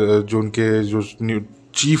न्यूक्लियर, जो उनके जो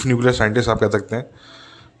चीफ न्यूक्लियर साइंटिस्ट आप कह सकते हैं,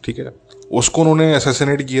 ठीक है, उसको उन्होंने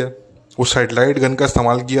असैसिनेट किया। वो सैटेलाइट गन का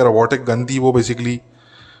इस्तेमाल किया, रोबोटिक गन थी वो बेसिकली,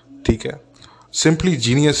 ठीक है, सिंपली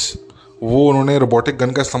जीनियस। वो उन्होंने रोबोटिक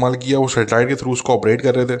गन का इस्तेमाल किया, वो सैटेलाइट के थ्रू उसको ऑपरेट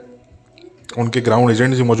कर रहे थे। उनके ग्राउंड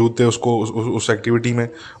एजेंट्स भी मौजूद थे उसको उस एक्टिविटी में,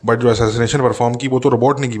 बट जो असैसिनेशन परफॉर्म की वो तो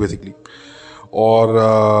रोबोट ने की बेसिकली। और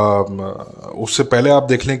उससे पहले आप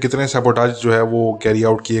देख लें कितने सैबोटाज जो है वो कैरी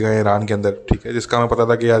आउट किए गए ईरान के अंदर, ठीक है, जिसका हमें पता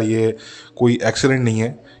था कि यार ये कोई एक्सीडेंट नहीं है,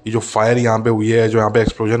 ये जो फायर यहाँ पे हुई है, जो यहाँ पे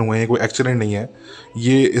एक्सप्लोजन हुए हैं, कोई एक्सीडेंट नहीं है,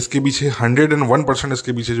 ये इसके पीछे 101%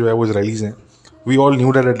 इसके पीछे जो है वो इसराइलीज़ हैं। We all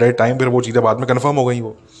knew that at that time. फिर वो चीज़ें बाद में कन्फर्म हो गई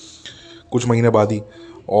वो कुछ महीने बाद ही।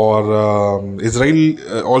 और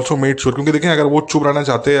इसराइल ऑल्सो मेड श्योर, क्योंकि देखें अगर वो चुप रहना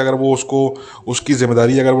चाहते, अगर वो उसकी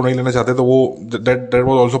जिम्मेदारी अगर वो नहीं लेना चाहते, तो वो दैट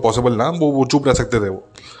वाज ऑल्सो पॉसिबल ना, वो चुप रह सकते थे वो।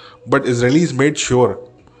 बट इसराइलीज मेड श्योर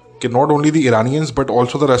कि not only the Iranians but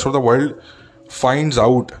also the rest of the world finds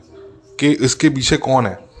out कि इसके पीछे कौन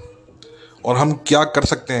है और हम क्या कर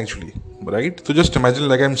सकते हैं एक्चुअली, राइट। तो just imagine,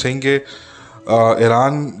 like I am saying कि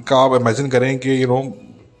ईरान का आप इमेजिन करें कि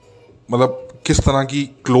मतलब किस तरह की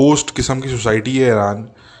क्लोज्ड किस्म की सोसाइटी है ईरान,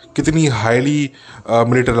 कितनी हाईली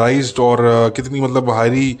मिलिटराइज्ड और कितनी मतलब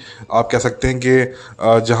हाईली आप कह सकते हैं कि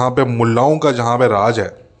जहाँ पे मुल्लाओं का जहाँ पे राज है,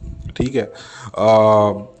 ठीक है।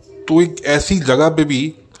 तो एक ऐसी जगह पे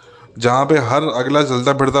भी जहाँ पे हर अगला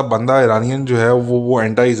चलता फिरता बंदा ईरानियन जो है वो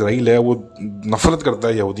एंटा इसराइल है, वो नफरत करता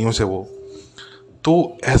है यहूदियों से वो।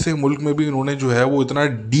 तो ऐसे मुल्क में भी उन्होंने जो है वो इतना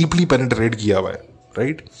डीपली पेनिट्रेट किया हुआ है,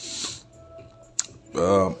 राइट।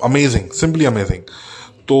 Amazing, simply amazing.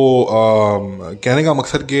 तो कहने का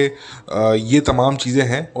मकसद कि ये तमाम चीज़ें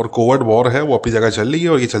हैं और कोवर्ट वॉर है वो अपनी जगह चल रही है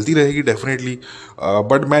और ये चलती रहेगी डेफिनेटली।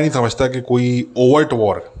 बट मैं नहीं समझता कि कोई ओवर्ट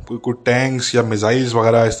वॉर, कोई टैंक्स या मिसाइल्स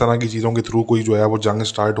वगैरह इस तरह की चीज़ों के थ्रू कोई जो है वो जंग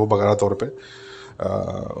स्टार्ट हो वगैरह तौर पे।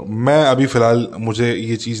 मैं अभी फ़िलहाल मुझे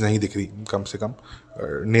ये चीज़ नहीं दिख रही, कम से कम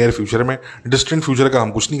नियर फ्यूचर में। डिस्टेंट फ्यूचर का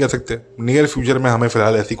हम कुछ नहीं कह सकते, नियर फ्यूचर में हमें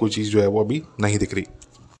फ़िलहाल ऐसी कोई चीज़ जो है वो अभी नहीं दिख रही।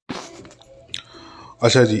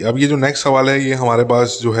 अच्छा जी, अब ये जो नेक्स्ट सवाल है ये हमारे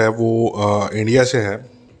पास जो है वो इंडिया से है।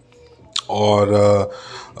 और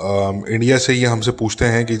इंडिया से ये हमसे पूछते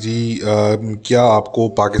हैं कि जी क्या आपको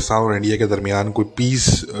पाकिस्तान और इंडिया के दरमियान कोई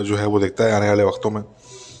पीस जो है वो दिखता है आने वाले वक्तों में।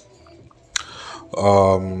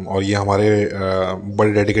 और ये हमारे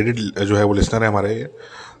बड़े डेडिकेटेड जो है वो लिसनर है हमारे ये।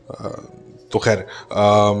 तो खैर,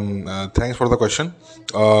 थैंक्स फॉर द क्वेश्चन।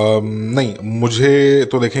 नहीं, मुझे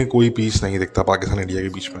तो देखें कोई पीस नहीं दिखता पाकिस्तान इंडिया के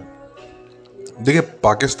बीच में। देखिए,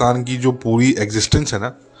 पाकिस्तान की जो पूरी एग्जिस्टेंस है ना,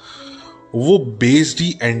 वो बेस्ड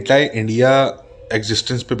ही एंटाई इंडिया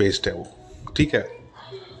एग्जिस्टेंस पे बेस्ड है वो, ठीक है।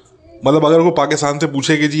 मतलब अगर वो पाकिस्तान से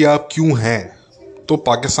पूछे कि जी आप क्यों हैं, तो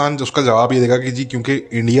पाकिस्तान उसका जवाब ये देगा कि जी क्योंकि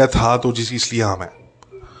इंडिया था तो जिस इसलिए हम हैं,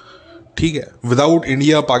 ठीक है। Without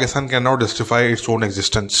India Pakistan can not justify its own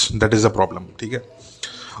existence, that is a problem, ठीक है।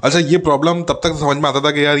 अच्छा, ये प्रॉब्लम तब तक समझ में आता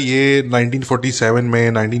था कि यार ये 1947 में,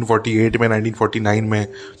 1948 में, 1949 में,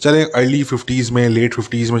 चले अर्ली 50s में, लेट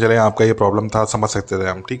 50s में चले, आपका ये प्रॉब्लम था, समझ सकते थे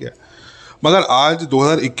हम, ठीक है। मगर आज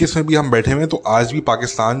 2021 में भी हम बैठे हुए हैं तो आज भी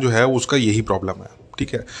पाकिस्तान जो है उसका यही प्रॉब्लम है,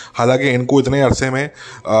 ठीक है। हालांकि इनको इतने अरसे में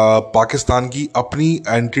पाकिस्तान की अपनी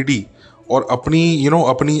एंटिटी और अपनी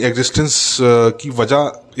अपनी एग्जिस्टेंस की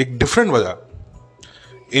वजह, एक डिफरेंट वजह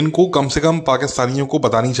इनको कम से कम पाकिस्तानियों को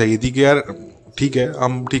बतानी चाहिए थी कि यार ठीक है,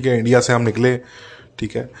 हम ठीक है इंडिया से हम निकले,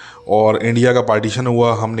 ठीक है, और इंडिया का पार्टीशन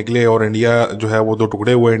हुआ, हम निकले और इंडिया जो है वो दो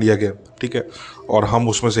टुकड़े हुए इंडिया के, ठीक है, और हम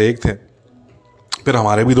उसमें से एक थे, फिर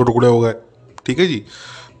हमारे भी दो टुकड़े हो गए, ठीक है जी।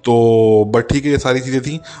 तो बट ठीक है, ये सारी चीज़ें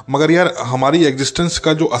थी, मगर यार हमारी एग्जिस्टेंस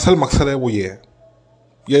का जो असल मकसद है वो ये है,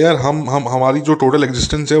 या यार हम हमारी जो टोटल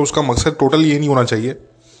एग्जिस्टेंस है उसका मकसद टोटल ये नहीं होना चाहिए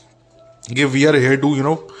कि we are here to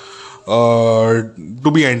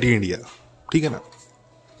to be anti India, ठीक है ना।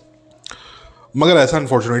 मगर ऐसा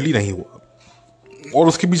अनफॉर्चुनेटली नहीं हुआ और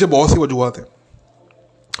उसके पीछे बहुत सी वजूहत हैं।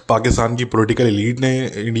 पाकिस्तान की पॉलिटिकल एलीट ने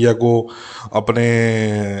इंडिया को अपने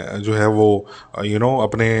जो है वो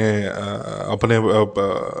अपने अपने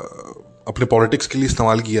अपने पॉलिटिक्स के लिए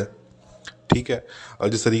इस्तेमाल किया, ठीक है।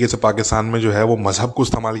 जिस तरीके से पाकिस्तान में जो है वो मज़हब को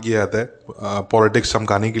इस्तेमाल किया जाता है पॉलिटिक्स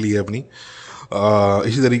चमकाने के लिए अपनी,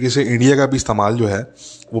 इसी तरीके से इंडिया का भी इस्तेमाल जो है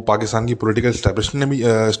वो पाकिस्तान की पॉलिटिकल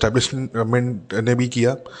इस्टेब्लिशमेंट ने भी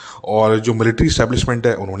किया और जो मिलिट्री इस्टेब्लिशमेंट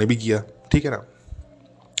है उन्होंने भी किया, ठीक है ना।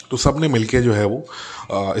 तो सब ने मिलके जो है वो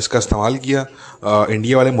इसका इस्तेमाल किया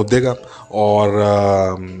इंडिया वाले मुद्दे का। और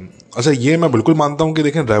अच्छा, ये मैं बिल्कुल मानता हूँ कि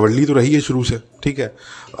देखें राइवलरी तो रही है शुरू से, ठीक है,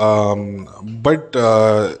 बट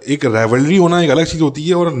एक राइवलरी होना एक अलग चीज़ होती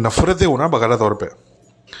है और नफ़रतें होना बकायदा तौर पे,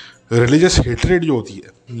 रिलीजियस हेटरेड जो होती है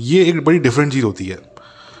ये एक बड़ी डिफरेंट चीज़ होती है,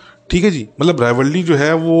 ठीक है जी। मतलब राइवलरी जो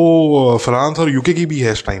है वो फ्रांस और यूके की भी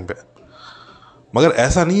है इस टाइम पे, मगर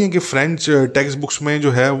ऐसा नहीं है कि फ्रेंच टेक्स्ट बुक्स में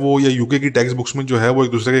जो है वो या यूके की टेक्स्ट बुक्स में जो है वो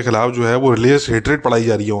एक दूसरे के खिलाफ जो है वो रिलीजियस हेटरेड पढ़ाई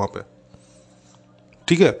जा रही है वहाँ पे,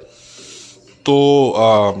 ठीक है। तो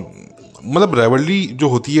मतलब राइवलरी जो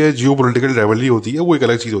होती है, जियो पोलिटिकल राइवलरी होती है, वो एक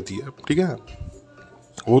अलग चीज़ होती है, ठीक है,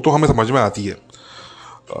 वो तो हमें समझ में आती है।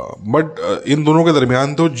 बट इन दोनों के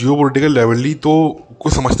दरमियान तो जियो पोलिटिकल राइवलरी तो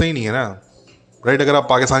कोई समझता ही नहीं है ना, राइट। अगर आप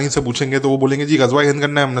पाकिस्तानी से पूछेंगे तो वो बोलेंगे जी गजवा हिंद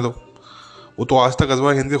करना है हमने, तो वो तो आज तक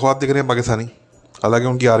गजवा हिंद के ख्वाब देख रहे हैं पाकिस्तानी। हालांकि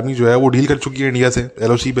उनकी आर्मी जो है वो डील कर चुकी है इंडिया से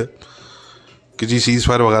LOC पे कि जी सीज़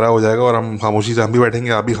फायर वगैरह हो जाएगा और हम खामोशी से हम भी बैठेंगे,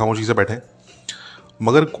 आप भी खामोशी से बैठें।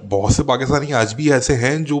 मगर बहुत से पाकिस्तानी आज भी ऐसे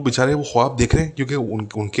हैं जो बेचारे वो ख्वाब देख रहे हैं, क्योंकि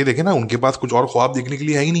उनके देखें ना, उनके पास कुछ और ख्वाब देखने के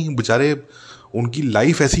लिए है ही नहीं बेचारे। उनकी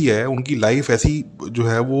लाइफ ऐसी है, उनकी लाइफ ऐसी जो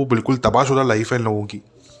है वो बिल्कुल तबाहशुदा लाइफ है इन लोगों की।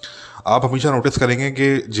 आप हमेशा नोटिस करेंगे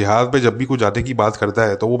कि जिहाद पे जब भी कोई जाने की बात करता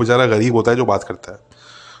है तो वो बेचारा गरीब होता है जो बात करता है।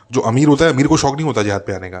 जो अमीर होता है, अमीर को शौक नहीं होता जिहाद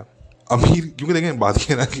पे आने का। अमीर क्योंकि देखें बात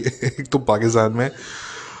ये ना कि एक तो पाकिस्तान में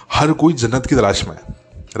हर कोई जन्नत की तलाश में है,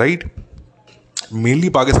 राइट। मेनली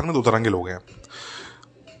पाकिस्तान में दो तरह के लोग हैं,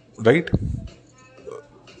 right.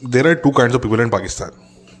 There are two kinds of people in Pakistan.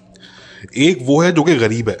 एक वो है जो कि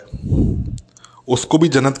गरीब है, उसको भी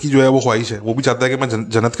जन्नत की जो है वो ख्वाहिश है, वो भी चाहता है कि मैं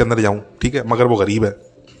जन्नत के अंदर जाऊं, ठीक है, मगर वो गरीब है,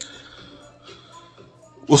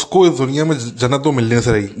 उसको इस दुनिया में जन्नत तो मिलने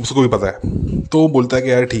से रही, उसको भी पता है। तो वो बोलता है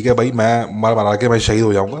कि यार ठीक है भाई, मैं मार मारा के मैं शहीद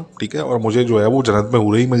हो जाऊंगा, ठीक है, और मुझे जो है वो जन्नत में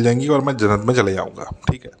हूरें ही मिल जाएंगी और मैं जन्नत में चले जाऊंगा,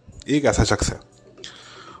 ठीक है। एक ऐसा शख्स है।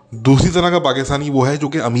 दूसरी तरह का पाकिस्तानी वो है जो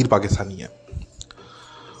कि अमीर पाकिस्तानी है।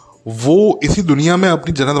 वो इसी दुनिया में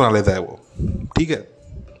अपनी जन्नत बना लेता है वो, ठीक है,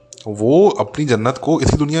 वो अपनी जन्नत को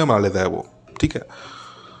इसी दुनिया में बना लेता है वो, ठीक है।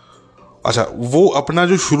 अच्छा, वो अपना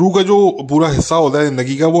जो शुरू का जो पूरा हिस्सा होता है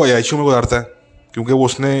ज़िंदगी का वो अयाशियों में गुजारता है, क्योंकि वो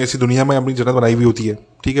उसने इसी दुनिया में अपनी जन्नत बनाई हुई होती है,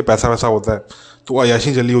 ठीक है, पैसा वैसा होता है, तो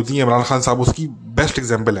अयाशी चली होती है। इमरान खान साहब उसकी बेस्ट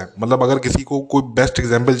एग्जाम्पल है। मतलब अगर किसी को कोई बेस्ट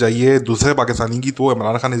एग्जाम्पल चाहिए दूसरे पाकिस्तानी की, तो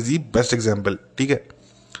Imran Khan is the best example, ठीक है।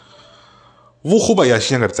 वो खूब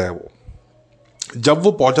अयाशियाँ करता है वो। जब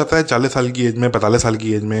वो पहुंच जाता है 40 साल की एज में, 45 साल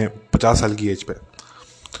की एज में, 50 साल की एज पे,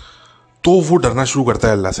 तो वो डरना शुरू करता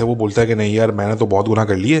है अल्लाह से। वो बोलता है कि नहीं यार, मैंने तो बहुत गुनाह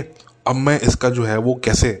कर लिए, अब मैं इसका जो है वो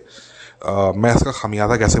कैसे मैं इसका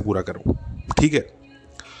खामियाजा कैसे पूरा करूं, ठीक है।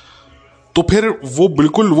 तो फिर वो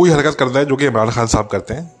बिल्कुल वही हरकत करता है जो कि इमरान खान साहब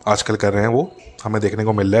करते हैं, आजकल कर रहे हैं, वो हमें देखने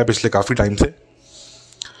को मिल रहा है पिछले काफ़ी टाइम से,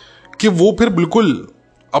 कि वो फिर बिल्कुल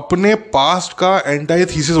अपने पास्ट का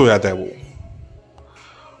एंटाइथीसिस हो जाता है।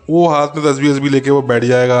 वो हाथ में तस्बीह वस्बीह लेके वो बैठ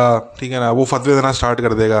जाएगा, ठीक है ना, वो फतवे देना स्टार्ट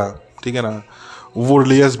कर देगा, ठीक है ना, वो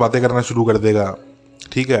रिलीजियस बातें करना शुरू कर देगा,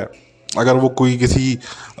 ठीक है। अगर वो कोई किसी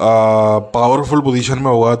पावरफुल पोजीशन में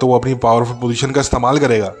होगा तो वो अपनी पावरफुल पोजीशन का इस्तेमाल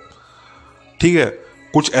करेगा, ठीक है,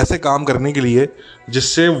 कुछ ऐसे काम करने के लिए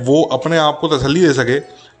जिससे वो अपने आप को तसल्ली दे सके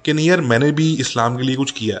कि नहीं यार, मैंने भी इस्लाम के लिए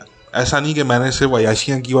कुछ किया। ऐसा नहीं कि मैंने सिर्फ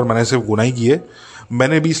अयाशियाँ की और मैंने सिर्फ गुनाह किए,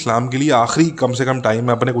 मैंने भी इस्लाम के लिए आखिरी कम से कम टाइम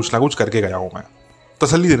में अपने कुछ ना कुछ करके गया हूँ मैं,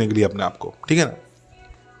 तसल्ली देने के लिए अपने आप को, ठीक है ना।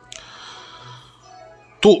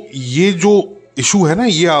 तो ये जो इशू है ना,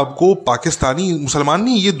 ये आपको पाकिस्तानी मुसलमान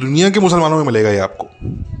नहीं, ये दुनिया के मुसलमानों में मिलेगा ये आपको,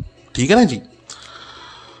 ठीक है ना जी।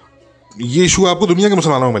 ये इशू आपको दुनिया के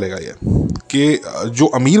मुसलमानों में मिलेगा ये, कि जो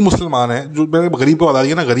अमीर मुसलमान है, जो मैंने गरीब को बता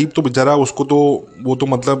दिया ना, गरीब तो बेचारा, उसको तो वो तो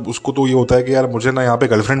मतलब उसको तो ये होता है कि यार मुझे ना यहाँ पे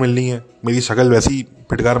गर्लफ्रेंड मिलनी है, मेरी शक्ल वैसी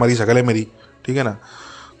फिटकार मारी शक्ल है मेरी, ठीक है ना,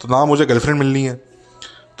 तो ना मुझे गर्लफ्रेंड मिलनी है,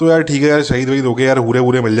 तो यार ठीक है यार, शहीद वहीद होके यार हूरे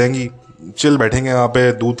वूरे मिल जाएंगी, चिल बैठेंगे वहाँ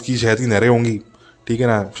पे, दूध की शहद की नहरें होंगी, ठीक है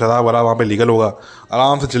ना, शराब वराब वहाँ पे लीगल होगा,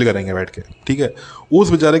 आराम से चिल करेंगे बैठ के, ठीक है। उस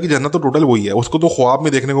बेचारे की जन्नत तो टोटल वही है, उसको तो ख्वाब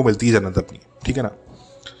में देखने को मिलती है जन्नत अपनी, ठीक है ना।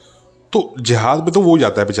 तो जिहाद पे तो वो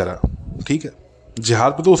जाता है बेचारा, ठीक है,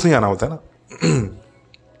 जिहाद पे तो उसने आना होता है ना।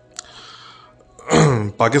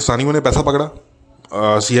 पाकिस्तानियों ने पैसा पकड़ा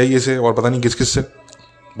CIA से और पता नहीं किस किस से,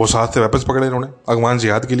 वो साथ से वापस पकड़े इन्होंने अगवान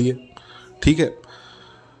जिहाद के लिए, ठीक है।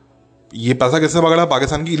 ये पैसा किसने पकड़ा?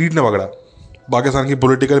 पाकिस्तान की इलीट ने पकड़ा, पाकिस्तान की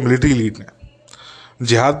पॉलिटिकल मिलिट्री इलीट ने।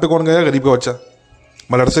 जिहाद पे कौन गया? गरीब का बच्चा।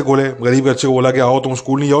 मदरसे खोले, गरीब के बच्चे को बोला कि आओ तुम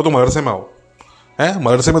स्कूल नहीं जाओ तो मदरसे में आओ, है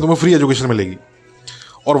मदरसे में तुम्हें फ्री एजुकेशन मिलेगी,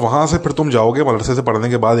 और वहाँ से फिर तुम जाओगे मदरसे से पढ़ने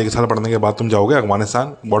के बाद, 1 साल पढ़ने के बाद तुम जाओगे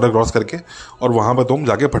अफगानिस्तान बॉर्डर क्रॉस करके, और वहाँ पर तुम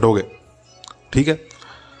जाके फटोगे, ठीक है।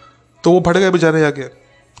 तो वो फट गए बेचारे जाके,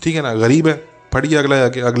 ठीक है ना, गरीब है, फट गया अगला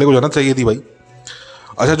जाके, अगले को जाना चाहिए थी भाई।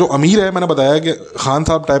 अच्छा, जो अमीर है, मैंने बताया कि खान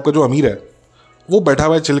साहब टाइप का जो अमीर है, वो बैठा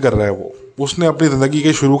हुआ है, चिल कर रहा है, वो उसने अपनी ज़िंदगी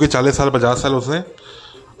के शुरू के 40 साल 50 साल उसने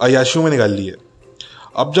अयाशियों में निकाल लिए।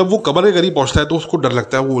 अब जब वो कब्र के करीब पहुंचता है तो उसको डर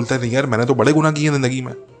लगता है, वो बोलता है नहीं यार, मैंने तो बड़े गुनाह किए हैं ज़िंदगी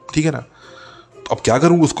में, ठीक है ना, तो अब क्या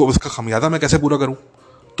करूँ, उसको उसका खमियाजा मैं कैसे पूरा करूँ।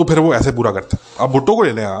 तो फिर वो ऐसे पूरा करता है। आप भुट्टो को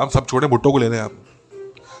ले लें, आप सब छोटे भुट्टो को ले लें आप,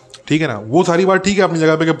 ठीक है ना, वो सारी बात ठीक है अपनी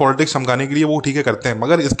जगह पे कि पॉलिटिक्स चमकाने के लिए वो ठीक है करते हैं,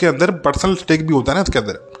 मगर इसके अंदर पर्सनल स्टेक भी होता है ना, इसके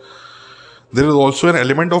अंदर there is also an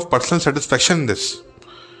element of personal satisfaction in this.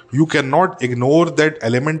 You can not ignore that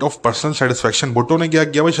element of personal satisfaction. Bhutto ने क्या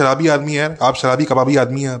किया भाई, शराबी आदमी है आप, शराबी कबाबी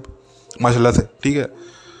आदमी है आप माशाल्लाह से, ठीक है,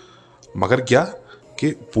 मगर क्या कि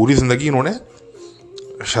पूरी ज़िंदगी इन्होंने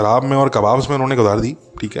शराब में और कबाब्स में उन्होंने गुजार दी,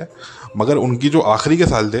 ठीक है, मगर उनकी जो आखिरी के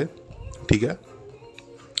साल थे, ठीक है,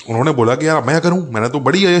 उन्होंने बोला कि यार मैं करूं, मैंने तो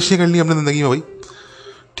बड़ी अय्याशी कर ली अपनी ज़िंदगी में भाई,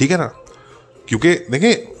 ठीक है ना। क्योंकि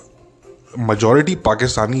देखें, मेजॉरिटी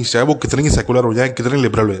पाकिस्तानी चाहे वो कितनी सेकुलर हो जाए, कितने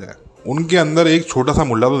लिबरल हो जाए, उनके अंदर एक छोटा सा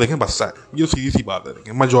मुल्ला तो देखें बसता है, ये सीधी सी बात है।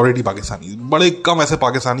 देखें, मेजॉरिटी पाकिस्तानी, बड़े कम ऐसे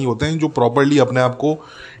पाकिस्तानी होते हैं जो प्रॉपरली अपने आप को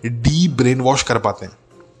डी ब्रेन वॉश कर पाते हैं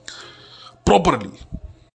प्रॉपरली।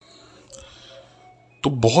 तो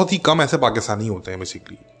बहुत ही कम ऐसे पाकिस्तानी होते हैं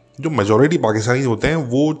बेसिकली। जो मेजॉरिटी पाकिस्तानी होते हैं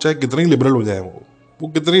वो चाहे कितने लिबरल हो जाए, वो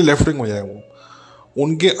कितनी लेफ्ट विंग हो जाए, वो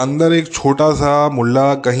उनके अंदर एक छोटा सा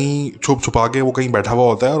मुल्ला कहीं छुप छुपा के वो कहीं बैठा हुआ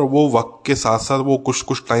होता है, और वो वक्त के साथ साथ वो कुछ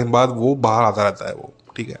कुछ टाइम बाद वो बाहर आता रहता है वो,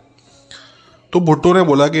 ठीक है। तो भुट्टो ने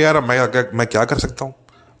बोला कि यार मैं क्या कर सकता हूँ,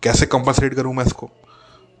 कैसे कंपनसेट करूँ मैं इसको।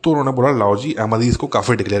 तो उन्होंने बोला लाओ जी अहमदीज़ को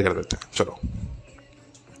काफ़ी डिक्लेयर कर देते हैं, चलो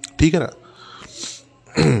ठीक है ना।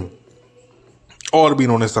 और भी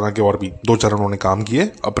इन्होंने इस तरह के और भी 2-4 उन्होंने काम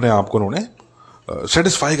किए अपने आप को उन्होंने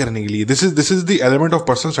सेटिस्फाई करने के लिए। This is the element of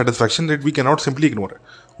personal satisfaction that we can not simply ignore.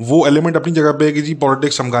 वो एलिमेंट अपनी जगह पे है कि जी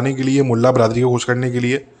पॉलिटिक्स चमकाने के लिए, मुल्ला बरादरी को खुश करने के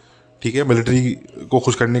लिए, ठीक है, मिलिट्री को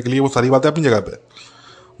खुश करने के लिए, वो सारी बातें अपनी जगह पे।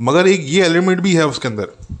 मगर एक ये एलिमेंट भी है उसके अंदर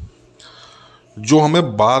जो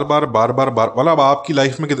हमें बार बार मतलब आपकी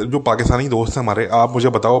लाइफ में जो पाकिस्तानी दोस्त हैं हमारे, आप मुझे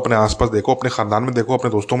बताओ, अपने आसपास देखो, अपने ख़ानदान में देखो,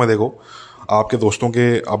 अपने दोस्तों में देखो, आपके दोस्तों के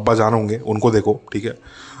अब्बा जान होंगे उनको देखो, ठीक है,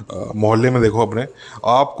 मोहल्ले में देखो अपने,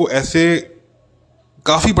 आपको ऐसे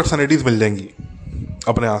काफ़ी पर्सनैलिटीज़ मिल जाएंगी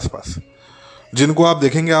अपने आसपास जिनको आप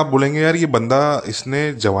देखेंगे, आप बोलेंगे यार ये बंदा,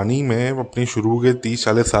 इसने जवानी में अपनी शुरू के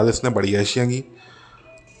 30-40 साल इसने बड़ी ऐशियाँ की,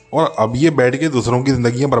 और अब ये बैठ के दूसरों की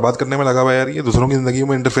ज़िंदगी बर्बाद करने में लगा हुआ है। यार ये दूसरों की ज़िंदगी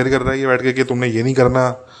में इंटरफेयर कर रहा है ये बैठ के कि तुमने ये नहीं करना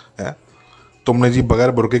है, तुमने जी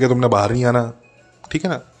बगैर बुरके के तुमने बाहर नहीं आना, ठीक है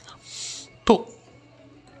ना। तो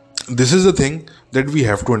this is the thing that we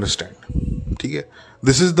have to understand, ठीक है।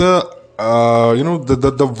 This is the you know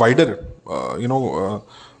the wider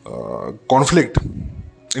conflict,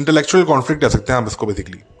 intellectual conflict कह सकते हैं आप इसको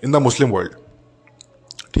basically, in the Muslim world,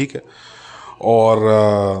 ठीक है। और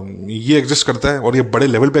ये एग्जिस्ट करता है और ये बड़े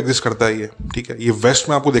लेवल पे एग्जिस्ट करता है ये, ठीक है। ये वेस्ट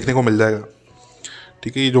में आपको देखने को मिल जाएगा,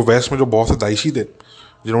 ठीक है। ये जो वेस्ट में जो बहुत से दाइशी थे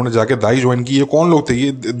जिन्होंने जाके दाई ज्वाइन की, ये कौन लोग थे?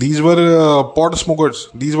 ये these were pot smokers,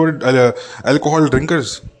 these were alcohol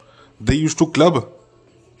drinkers, they use to club,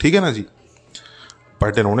 ठीक है ना जी।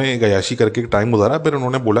 बट इन्होंने एक अयाशी करके एक टाइम गुजारा, फिर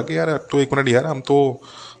उन्होंने बोला कि यार अब तो 1 मिनट यार,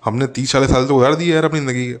 हमने 30-40 साल तो गुजार दिए यार अपनी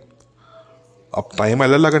ज़िंदगी के, अब टाइम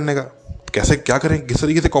है अल्लाह करने का, कैसे क्या करें, किस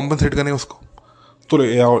तरीके से कॉम्पनसेट करें उसको। तो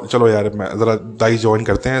चलो यार मैं ज़रा दाई ज्वाइन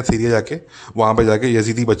करते हैं सीरिया जाके, वहाँ पे जाके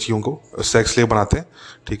यजीदी बच्चियों को सेक्स स्लेव बनाते हैं,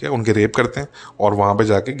 ठीक है, उनके रेप करते हैं और वहाँ पे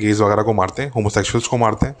जाके गेज वगैरह को मारते हैं, होमोसेक्सुअल्स को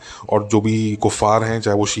मारते हैं, और जो भी कुफ़ार हैं,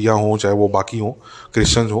 चाहे वो शिया हों चाहे वो बाकी हों,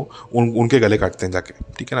 क्रिश्चियंस हों, उनके गले काटते हैं जाके,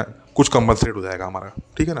 ठीक है ना। कुछ कंपनसेट हो जाएगा हमारा,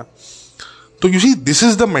 ठीक है ना। तो you see this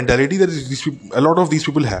is the mentality that a lot of these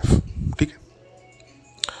people have, ठीक है।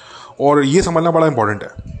 और ये समझना बड़ा इंपॉर्टेंट है,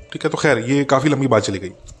 ठीक है। तो खैर ये काफ़ी लंबी बात चली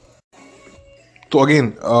गई। तो again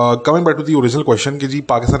coming back to the original question कि जी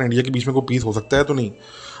पाकिस्तान इंडिया के बीच में कोई पीस हो सकता है, तो नहीं।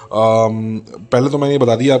 पहले तो मैंने ये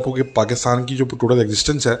बता दिया आपको कि पाकिस्तान की जो टोटल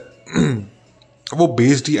एग्जिस्टेंस है वो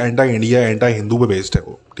बेस्ड ही एंटी इंडिया, एंटी हिंदू पे बेस्ड है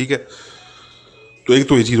वो, ठीक है। तो एक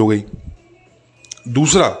तो ये चीज़ हो गई।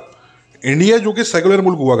 दूसरा, इंडिया जो कि सेकुलर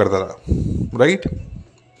मुल्क हुआ करता था, राइट,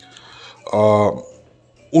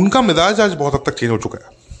 उनका मिजाज आज बहुत हद तक चेंज हो चुका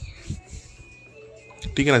है,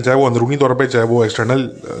 ठीक है ना। चाहे वो अंदरूनी तौर पे, चाहे वो एक्सटर्नल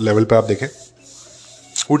लेवल पे आप देखें,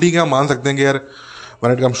 वो ठीक है, हम मान सकते हैं कि यार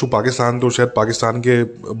when it comes to Pakistan, तो शायद पाकिस्तान के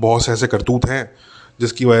बहुत से ऐसे करतूत हैं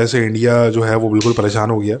जिसकी वजह से इंडिया जो है वो बिल्कुल परेशान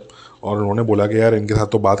हो गया, और उन्होंने बोला कि यार इनके साथ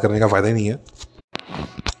तो बात करने का फ़ायदा ही नहीं है।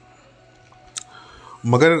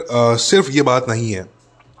 मगर सिर्फ ये बात नहीं है।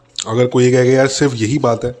 अगर कोई ये कहेगा यार सिर्फ यही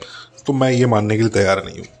बात है, तो मैं ये मानने के लिए तैयार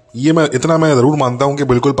नहीं हूँ। ये मैं ज़रूर मानता हूँ कि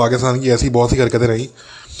बिल्कुल पाकिस्तान की ऐसी बहुत सी हरकतें रही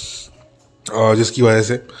जिसकी वजह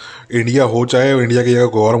से इंडिया हो, चाहे इंडिया की जगह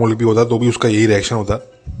कोई और मुल्क भी होता, तो भी उसका यही रिएक्शन होता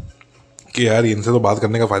कि यार इनसे तो बात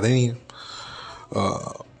करने का फ़ायदा ही नहीं है।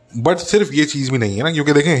 बट सिर्फ ये चीज़ भी नहीं है ना,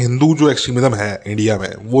 क्योंकि देखें हिंदू जो एक्सट्रीमिज़म है इंडिया में,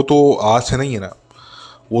 वो तो आज से नहीं है ना,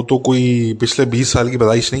 वो तो कोई पिछले 20 साल की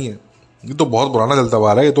पैदाइश नहीं है, ये तो बहुत पुराना चलता हुआ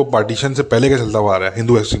आ रहा है, ये तो पार्टीशन से पहले का चलता हुआ आ रहा है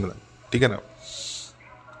हिंदू एक्सट्रीमिज़म, ठीक है ना।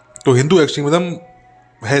 तो Hindu extremism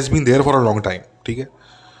has been there for a long time, ठीक है।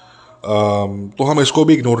 तो हम इसको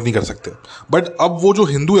भी इग्नोर नहीं कर सकते। बट अब वो जो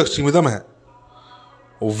हिंदू एक्सट्रीमिज़म है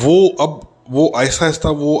वो आहिस्ता आहिस्ता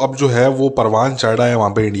वो अब जो है वो परवान चढ़ रहा है वहाँ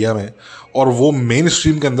पे इंडिया में, और वो मेन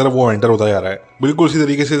स्ट्रीम के अंदर वो एंटर होता जा रहा है। बिल्कुल इसी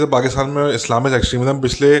तरीके से पाकिस्तान में इस्लामिक एक्सट्रीमिज़म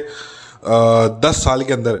पिछले 10 साल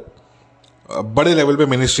के अंदर बड़े लेवल पे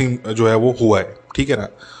मेन स्ट्रीम जो है वो हुआ है, ठीक है ना।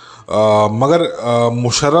 मगर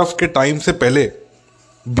मुशर्रफ के टाइम से पहले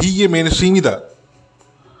भी ये मेन स्ट्रीम ही था,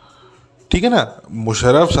 ठीक है ना।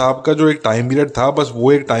 मुशर्रफ साहब का जो एक टाइम पीरियड था, बस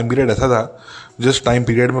वो एक टाइम पीरियड ऐसा था जिस टाइम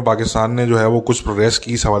पीरियड में पाकिस्तान ने जो है वो कुछ प्रोग्रेस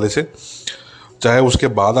की इस हवाले से, चाहे उसके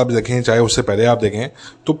बाद आप देखें चाहे उससे पहले आप देखें,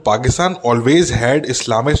 तो Pakistan always had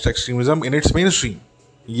Islamist extremism in its main stream.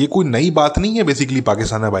 ये कोई नई बात नहीं है बेसिकली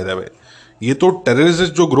पाकिस्तान में, बाय द वे। ये तो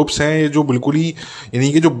टेररिस्ट जो ग्रुप्स हैं, ये जो बिल्कुल ही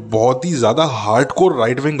यानी कि जो बहुत ही ज़्यादा हार्डकोर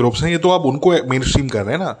राइट विंग ग्रुप्स हैं, ये तो आप उनको मेन स्ट्रीम कर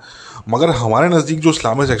रहे हैं ना। मगर हमारे नज़दीक जो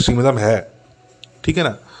इस्लामिस्ट एक्सट्रीमिज्म है, ठीक है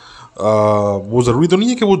ना, वो ज़रूरी तो नहीं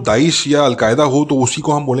है कि वो दाइश या अलकायदा हो तो उसी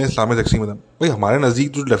को हम बोलें इस्लामिक एक्सट्रीमिज्म। भाई हमारे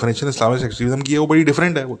नज़दीक जो डेफिनेशन इस्लामिक एक्सट्रीमिज्म की है वो बड़ी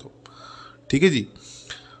डिफरेंट है वो तो, ठीक है जी।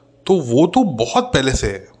 तो वो तो बहुत पहले से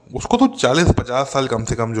है, उसको तो 40-50 साल कम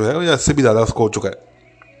से कम जो है, या इससे भी ज़्यादा उसको हो चुका है,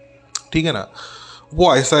 ठीक है ना। वो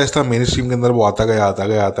आहिस्ता आहिस्ता मेन स्ट्रीम के अंदर वो आता गया आता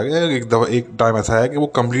गया आता गया। एक टाइम ऐसा है कि वो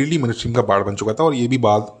कम्प्लीटली मेन स्ट्रीम का पार्ट बन चुका था, और ये भी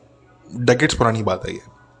बात डेकेड्स पुरानी बात है ये,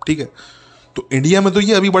 ठीक है। तो इंडिया में तो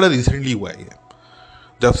ये अभी बड़ा रिसेंटली हुआ है ये,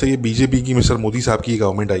 जब से ये बीजेपी की मिस्टर मोदी साहब की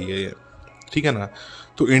गवर्नमेंट आई है ये, ठीक है ना।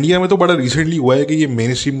 तो इंडिया में तो बड़ा रिसेंटली हुआ है कि ये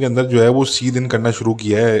मेन स्ट्रीम के अंदर जो है वो सीध इन करना शुरू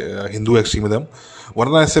किया है हिंदू एक्सट्रीमिज्म,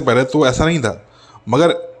 वरना इससे पहले तो ऐसा नहीं था।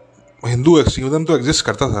 मगर हिंदू एक्सट्रीमिज्म तो एग्जिस्ट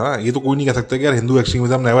करता था ना, ये तो कोई नहीं कह सकता कि यार Hindu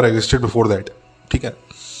extremism never existed before that, ठीक है।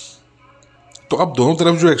 तो अब दोनों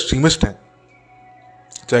तरफ जो एक्सट्रीमिस्ट हैं,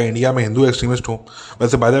 चाहे इंडिया में हिंदू एक्सट्रीमिस्ट हो,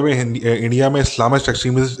 वैसे बाय द वे इंडिया में इस्लामिस्ट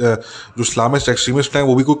एक्सट्रीमिस्ट, जो इस्लामिस्ट एक्सट्रीमिस्ट हैं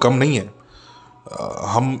वो भी कोई कम नहीं है।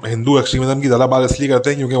 हम हिंदू एक्सट्रीमिज्म की ज़्यादा बात इसलिए करते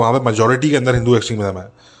हैं क्योंकि वहाँ पे मेजॉरिटी के अंदर हिंदू एक्सट्रीमिज्म है,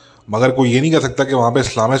 मगर कोई ये नहीं कह सकता कि वहाँ पे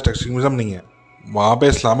इस्लामिस्ट एक्सट्रीमिज्म नहीं है। वहाँ पे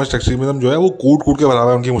इस्लामिस्ट एक्सट्रीमिज्म जो है वो कूट कूट के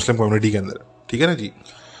बराबर है उनकी मुस्लिम कम्युनिटी के अंदर, ठीक है ना जी।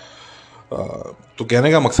 तो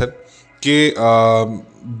कहने का मकसद कि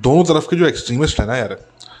दोनों तरफ के जो एक्सट्रीमिस्ट हैं ना यार,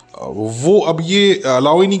 वो अब ये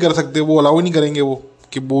अलाउ ही नहीं कर सकते, वो अलाउ ही नहीं करेंगे वो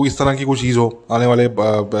कि वो इस तरह की कोई चीज़ हो आने वाले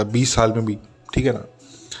 20 साल में भी, ठीक है ना।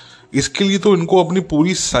 इसके लिए तो इनको अपनी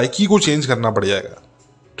पूरी साइकी को चेंज करना पड़ जाएगा,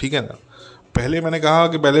 ठीक है ना। पहले मैंने कहा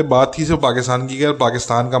कि पहले बात थी सिर्फ पाकिस्तान की, कि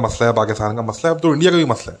पाकिस्तान का मसला है, पाकिस्तान का मसला है, अब तो इंडिया का भी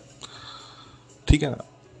मसला है, ठीक है ना।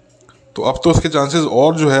 तो अब तो उसके चांसेस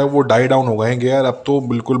और जो है वो डाई डाउन हो गए हैं यार। अब तो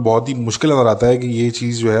बिल्कुल बहुत ही मुश्किल नज़र आता है कि ये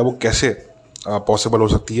चीज़ जो है वो कैसे पॉसिबल हो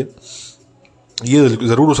सकती है। ये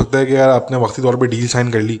ज़रूर हो सकता है कि यार आपने वक्ती तौर पे डील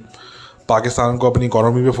साइन कर ली, पाकिस्तान को अपनी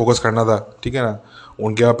इकोनॉमी पे फोकस करना था, ठीक है ना,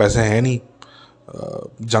 उनके पास पैसे हैं नहीं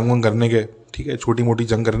जंग वंग करने के, ठीक है, छोटी मोटी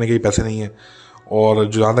जंग करने के ही पैसे नहीं है। और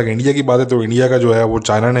जो जहाँ तक इंडिया की बात है, तो इंडिया का जो है वो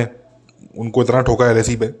चाइना ने उनको इतना ठोका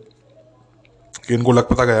LAC पे कि इनको लग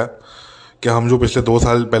पता गया कि हम जो पिछले 2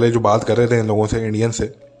 साल पहले जो बात कर रहे थे इन लोगों से, इंडियन से,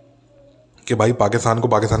 कि भाई पाकिस्तान को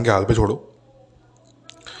पाकिस्तान के हाल पे छोड़ो,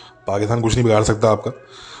 पाकिस्तान कुछ नहीं बिगाड़ सकता आपका,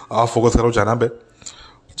 आप फोकस करो चाइना पे,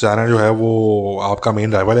 चाइना जो है वो आपका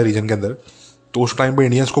मेन राइवल है रीजन के अंदर। तो उस टाइम पे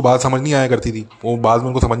इंडियंस को बात समझ नहीं आया करती थी, वो बाद में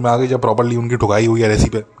उनको समझ में आ गई जब प्रॉपर्ली उनकी ठुकाई हुई LAC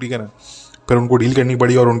पे, ठीक है ना। फिर उनको डील करनी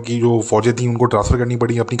पड़ी और उनकी जो फौजें थी उनको ट्रांसफ़र करनी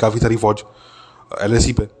पड़ी अपनी काफ़ी सारी फौज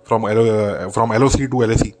LAC पे, फ्रॉम LOC टू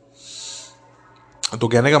LAC। तो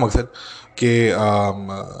कहने का मकसद कि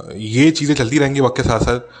ये चीज़ें चलती रहेंगी वक्त के साथ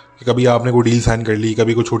साथ, कि कभी आपने कोई डील साइन कर ली,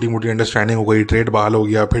 कभी कोई छोटी मोटी अंडरस्टैंडिंग हो गई, ट्रेड बहाल हो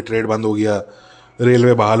गया, फिर ट्रेड बंद हो गया,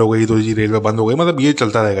 रेलवे बहाल हो गई तो जी रेलवे बंद हो गई, मतलब ये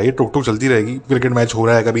चलता रहेगा, ये टुक टुक चलती रहेगी। क्रिकेट मैच हो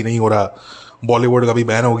रहा है, कभी नहीं हो रहा, बॉलीवुड कभी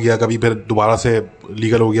बैन हो गया, कभी फिर दोबारा से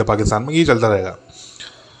लीगल हो गया पाकिस्तान में, ये चलता रहेगा।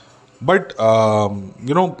 बट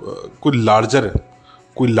यू नो कोई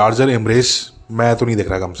लार्जर एम्ब्रेस मैं तो नहीं देख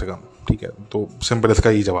रहा कम से कम, ठीक है। तो सिंपल इसका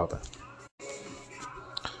यही जवाब है।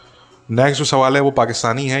 नेक्स्ट जो सवाल है वो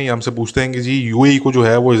पाकिस्तानी है, ये हमसे पूछते हैं कि जी UAE को जो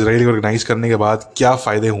है वो इसराइल ऑर्गेनाइज करने के बाद क्या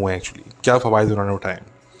फ़ायदे हुए हैं, एक्चुअली क्या फ़वाइद उन्होंने उठाए।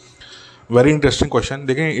 Very interesting question.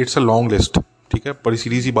 देखें, इट्स अ लॉन्ग लिस्ट, ठीक है, बड़ी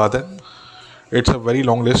सीधी सी बात है, it's a very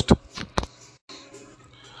long list.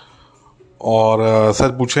 और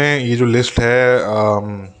सच पूछें ये जो लिस्ट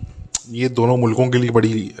है ये दोनों मुल्कों के लिए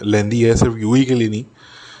बड़ी लेंदी है, सिर्फ UAE के लिए नहीं।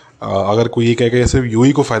 अगर कोई ये कहे कि सिर्फ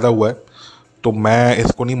UAE को फ़ायदा हुआ है तो मैं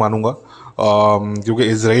इसको नहीं मानूंगा, क्योंकि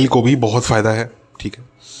इसराइल को भी बहुत फ़ायदा है, ठीक है,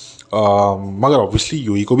 मगर ऑब्वियसली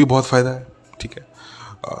UAE को भी बहुत फ़ायदा है, ठीक है।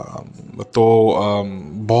 तो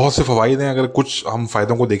बहुत से फ़वाइद हैं। अगर कुछ हम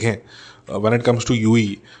फ़ायदों को देखें when it comes to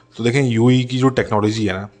UAE, तो देखें UAE की जो टेक्नोलॉजी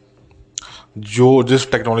है ना, जिस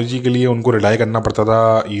टेक्नोलॉजी के लिए उनको रिलाई करना पड़ता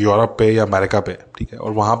था यूरोप पे या अमेरिका पे, ठीक है,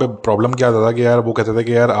 और वहाँ पे प्रॉब्लम क्या आता था कि यार वो कहते थे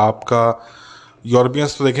कि यार आपका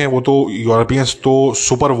यूरोपियंस तो देखें, वो तो यूरोपियंस तो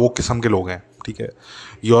सुपर वोक किस्म के लोग हैं, ठीक है,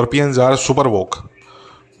 यूरोपियंस आर सुपर वोक।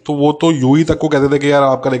 तो वो तो UAE तक को कहते थे कि यार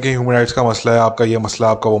आपका देखें ह्यूमन राइट्स का मसला है, आपका ये मसला,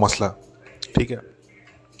 आपका वो मसला, ठीक है,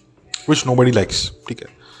 विच नोबडी लाइक्स, ठीक है।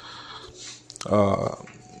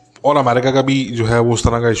 और अमेरिका का भी जो है वो उस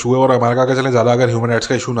तरह का इशू है, और अमेरिका का चले ज़्यादा अगर ह्यूमन राइट्स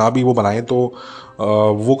का इशू ना भी वो बनाए तो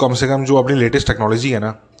वो कम से कम जो अपनी लेटेस्ट टेक्नोलॉजी है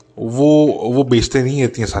ना वो बेचते नहीं है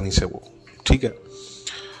इतनी आसानी से वो, ठीक है।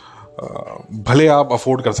 भले आप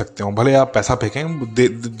अफोर्ड कर सकते हो, भले आप पैसा फेंकें,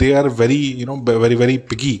 they are very very very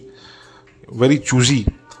picky, very choosy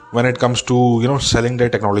when it comes to selling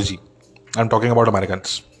that technology. I am talking about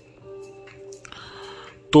Americans.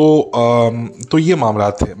 तो ये मामला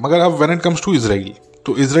थे। मगर अब when it comes to Israel,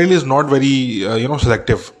 तो Israel is not very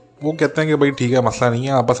selective. वो कहते हैं कि भाई ठीक है, मसला नहीं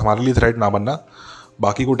है, आप बस हमारे लिए थ्रेट ना बनना,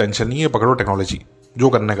 बाकी कोई टेंशन नहीं है, पकड़ो टेक्नोलॉजी, जो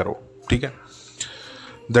करना करो, ठीक है।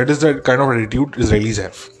 That is the kind of attitude Israelites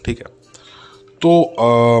have, ठीक है। तो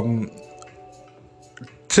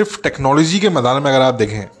सिर्फ टेक्नोलॉजी के मैदान में अगर आप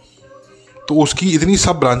देखें तो उसकी इतनी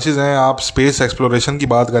सब ब्रांचेज हैं। आप स्पेस एक्सप्लोरेशन की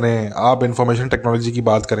बात करें, आप इंफॉर्मेशन टेक्नोलॉजी की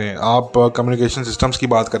बात करें, आप कम्युनिकेशन सिस्टम्स की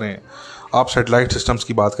बात करें, आप सैटेलाइट सिस्टम्स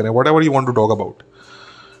की बात करें, what ever you want to talk about,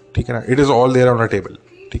 ठीक है ना, it is all there on a table,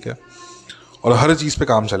 ठीक है। और हर चीज़ पे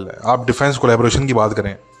काम चल रहा है। आप डिफेंस कोलैबोरेशन की बात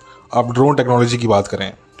करें, आप ड्रोन टेक्नोलॉजी की बात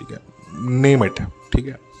करें, ठीक है, नेम इट, ठीक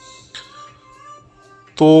है।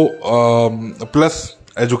 तो प्लस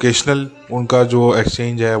एजुकेशनल उनका जो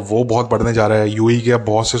एक्सचेंज है वो बहुत बढ़ने जा रहा है। यूएई के अब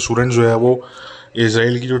बहुत से स्टूडेंट जो है वो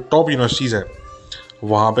इसराइल की जो टॉप यूनिवर्सिटीज़ हैं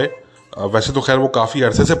वहाँ पे, वैसे तो खैर वो काफ़ी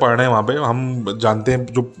अरसे से पढ़ रहे हैं वहाँ पे, हम जानते हैं,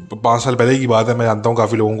 जो 5 साल पहले की बात है, मैं जानता हूँ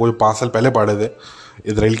काफ़ी लोगों को जो 5 साल पहले पढ़ रहे थे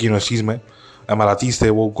इसराइल की यूनिवर्सिटीज़ में। अमारातीस थे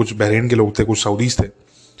वो, कुछ बहरीन के लोग थे, कुछ सऊदीज़ थे।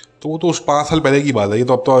 तो वो तो उस 5 साल पहले की बात है, ये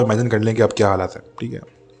तो अब तो आप इमेजिन कर लें कि अब क्या हालत है, ठीक है।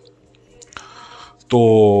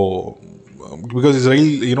 तो because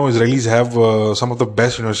Israel, you know, Israelites have some of the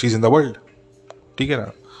best universities in the world, ठीक है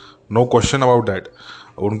ना, नो क्वेश्चन अबाउट दैट।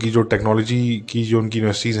 उनकी जो टेक्नोलॉजी की जो उनकी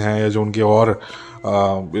यूनिवर्सिटीज़ हैं, या जो उनके और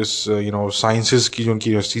इस यू नो साइंसेस की जो उनकी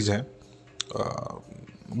यूनिवर्सिटीज़ हैं,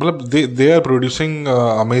 मतलब they are producing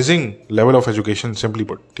amazing level of education, simply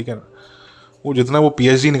put, ठीक है ना। वो जितना वो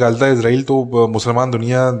पीएचडी निकालता है इसराइल, तो मुसलमान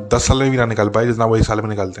दुनिया 10 साल में भी ना निकाल पाए जितना वो 1 साल में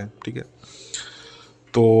निकालते हैं, ठीक है।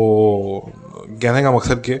 तो कहने का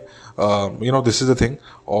मकसद कि you know this is the thing.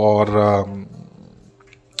 और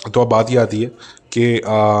तो अब बात ये आती है कि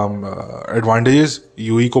एडवांटेजेस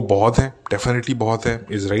यूएई को बहुत हैं, डेफिनेटली बहुत हैं।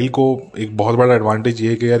 इसराइल को एक बहुत बड़ा एडवांटेज ये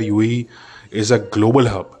है कि यार UAE is a global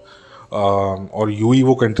hub, और यूएई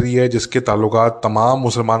वो कंट्री है जिसके ताल्लुकात तमाम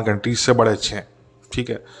मुसलमान कंट्रीज से बड़े अच्छे हैं, ठीक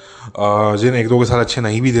है। जिन एक दो के साथ अच्छे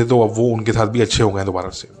नहीं भी थे, तो अब वो उनके साथ भी अच्छे हो गए दोबारा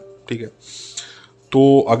से, ठीक है। तो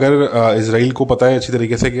अगर इसराइल को पता है अच्छी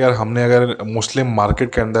तरीके से कि यार हमने अगर मुस्लिम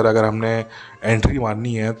मार्केट के अंदर अगर हमने एंट्री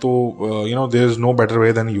मारनी है, तो you know there is no better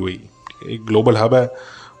way then UAE. एक ग्लोबल हब है,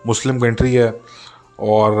 मुस्लिम कंट्री है,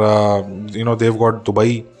 और you know Dev got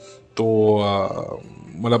Dubai. तो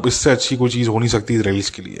मतलब इससे अच्छी कोई चीज़ हो नहीं सकती इसराइल्स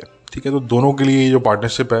के लिए, ठीक है। तो दोनों के लिए ये जो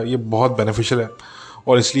पार्टनरशिप है ये बहुत बेनिफिशियल है,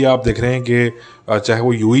 और इसलिए आप देख रहे हैं कि चाहे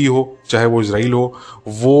वो यूएई हो चाहे वो इसराइल हो,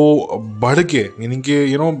 वो बढ़ के, मीनिंग कि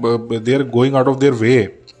you know they are going out of their way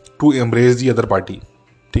to embrace the other party,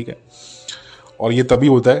 ठीक है। और ये तभी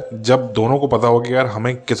होता है जब दोनों को पता हो कि यार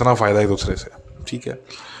हमें कितना फ़ायदा है एक दूसरे से, ठीक है।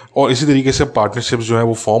 और इसी तरीके से पार्टनरशिप्स जो है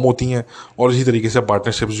वो फॉर्म होती हैं, और इसी तरीके से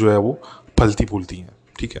पार्टनरशिप्स जो है वो फलती फूलती हैं,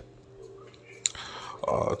 ठीक है।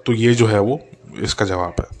 तो ये जो है वो इसका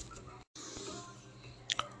जवाब है।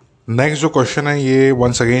 नेक्स्ट जो क्वेश्चन है ये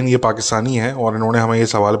वंस अगेन ये पाकिस्तानी है, और इन्होंने हमें ये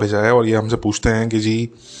सवाल भेजा है, और ये हमसे पूछते हैं कि जी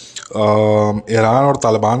ईरान और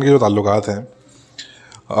तालिबान के जो ताल्लुकात हैं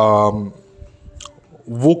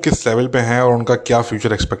वो किस लेवल पे हैं और उनका क्या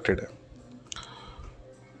फ्यूचर एक्सपेक्टेड है।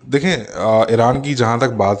 देखें, ईरान की जहाँ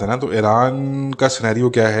तक बात है ना, तो ईरान का सिनेरियो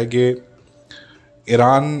क्या है कि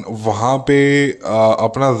ईरान वहाँ पे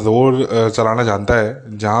अपना ज़ोर चलाना जानता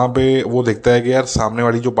है जहाँ पे वो देखता है कि यार सामने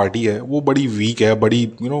वाली जो पार्टी है वो बड़ी वीक है, बड़ी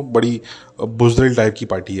यू नो बड़ी बुज़दिल टाइप की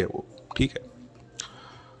पार्टी है वो, ठीक है।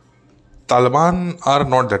 Taliban are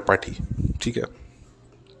not that party, ठीक है।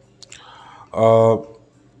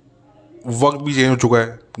 वक्त भी चेंज हो चुका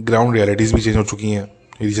है, ग्राउंड रियलिटीज़ भी चेंज हो चुकी हैं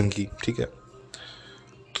रीजन की, ठीक है।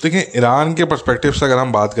 तो देखें, ईरान के पर्सपेक्टिव से अगर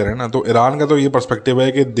हम बात करें ना, तो ईरान का तो ये पर्सपेक्टिव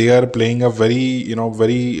है कि they are playing a very you know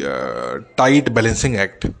very tight balancing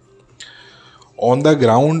act. On the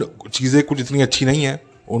ground चीज़ें कुछ इतनी अच्छी नहीं है।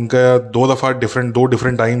 उनका दो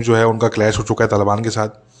डिफरेंट टाइम जो है उनका क्लैश हो चुका है तालिबान के साथ।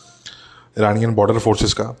 ईरानियन बॉर्डर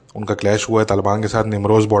फोर्सेस का उनका क्लैश हुआ है तालिबान के साथ,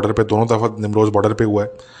 निमरोज़ बॉर्डर पे, दोनों दफ़ा निमरोज़ बॉर्डर पे हुआ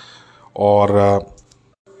है। और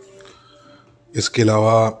इसके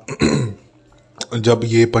अलावा जब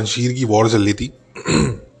ये पंशीर की वॉर चल रही थी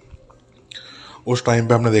उस टाइम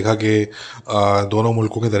पे हमने देखा कि दोनों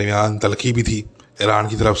मुल्कों के दरमियान तलखी भी थी। ईरान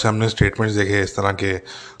की तरफ से हमने स्टेटमेंट्स देखे इस तरह के,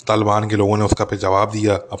 तालिबान के लोगों ने उसका पे जवाब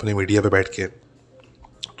दिया अपने मीडिया पे बैठ के।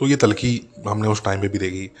 तो ये तलखी हमने उस टाइम पे भी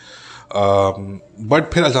देखी। बट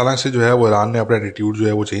फिर अचानक से जो है वो ईरान ने अपना एटीट्यूड जो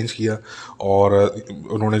है वो चेंज किया, और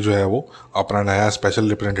उन्होंने जो है वो अपना नया स्पेशल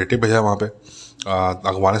रिप्रेजेंटेटिव भेजा वहाँ पे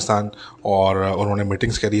अफ़गानिस्तान, और उन्होंने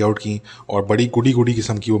मीटिंग्स कैरी आउट की, और बड़ी गुडी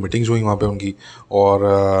किस्म की वो मीटिंग्स हुई वहाँ पे उनकी, और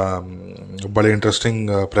बड़े इंटरेस्टिंग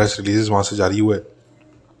प्रेस रिलीजेस वहाँ से जारी हुए।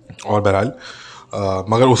 और बहरहाल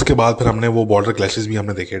मगर उसके बाद फिर हमने वो बॉर्डर क्लैशेस भी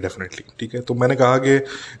हमने देखे डेफिनेटली, ठीक है। तो मैंने कहा कि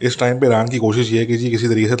इस टाइम पे ईरान की कोशिश ये है कि जी किसी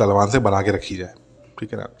तरीके से तालिबान से बना के रखी जाए,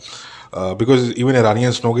 ठीक है ना। बिकॉज इवन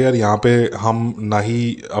ईरानियंस नो के यार यहाँ पे हम ना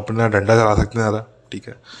ही अपना डंडा चला सकते हैं ज़्यादा, ठीक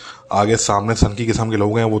है। आगे सामने सन की किस्म के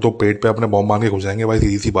लोग हैं, वो तो पेट पे अपने बॉम्ब बांध के घुस जाएंगे भाई,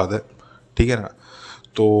 सीधी सी बात है, ठीक है ना।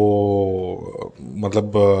 तो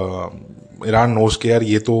मतलब ईरान नोस के यार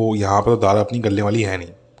ये तो यहाँ पर तो दाल अपनी गलने वाली है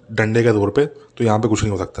नहीं, डंडे के दौर पे तो यहाँ पे कुछ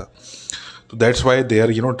नहीं हो सकता। तो that's why they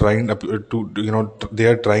are trying to they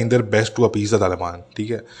are trying their best to appease the Taliban, ठीक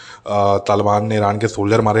है। तालिबान ने ईरान के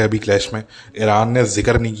सोल्जर मारे अभी क्लैश में, ईरान ने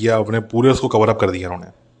जिक्र नहीं किया, अपने पूरे उसको कवर अप कर दिया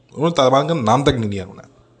उन्होंने तालिबान का नाम तक नहीं लिया उन्होंने,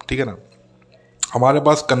 ठीक है ना। हमारे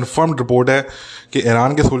पास कंफर्म्ड रिपोर्ट है कि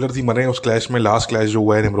ईरान के सोल्जर्स ही मरे हैं उस क्लैश में, लास्ट क्लैश जो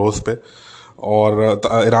हुआ है निमरोज़ पे, और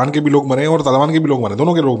ईरान के भी लोग मरे हैं और तालिबान के भी लोग मरे,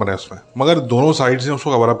 दोनों के लोग मरे उसमें। मगर दोनों साइड्स ने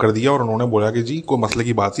उसको कवर अप कर दिया और उन्होंने बोला कि जी कोई मसले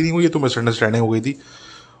की बात ही नहीं हुई, ये तो मिसअंडरस्टैंडिंग हो गई थी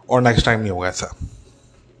और नेक्स्ट टाइम नहीं होगा ऐसा,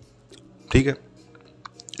 ठीक है।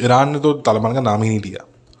 ईरान ने तो तालिबान का नाम ही नहीं लिया,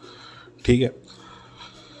 ठीक है।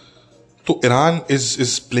 तो Iran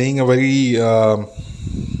is playing a very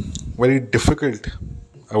difficult,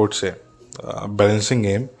 I would say, balancing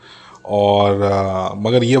game. और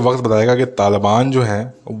मगर ये वक्त बताएगा कि तालिबान जो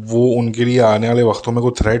हैं वो उनके लिए आने वाले वक्तों में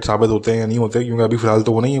कोई थ्रेट साबित होते हैं या नहीं होते, क्योंकि अभी फ़िलहाल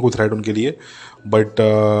तो वो नहीं है कोई थ्रेट उनके लिए, बट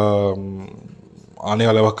आने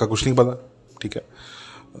वाले वक्त का कुछ नहीं पता, ठीक है।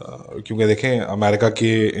 क्योंकि देखें अमेरिका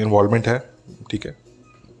की इन्वॉल्वमेंट है, ठीक है,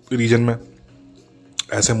 रीजन में।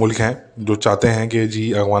 ऐसे मुल्क हैं जो चाहते हैं कि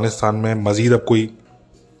जी अफ़गानिस्तान में मज़ीद अब कोई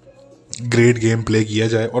ग्रेट गेम प्ले किया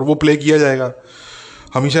जाए, और वो प्ले किया जाएगा।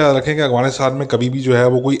 हमेशा याद रखें कि अफ़गानिस्तान में कभी भी जो है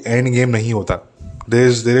वो कोई एंड गेम नहीं होता। There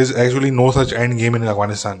is actually no such end game in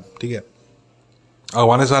Afghanistan, ठीक है।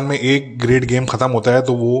 अफ़गानिस्तान में एक ग्रेट गेम ख़त्म होता है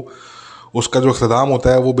तो वो उसका जो अख्ताम होता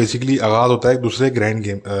है वो बेसिकली आगाज़ होता है एक दूसरे ग्रेट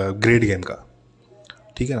गेम का,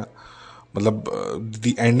 ठीक है ना। मतलब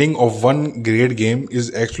the ending of one great game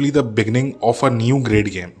is actually the beginning of a new great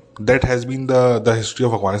game that has been the history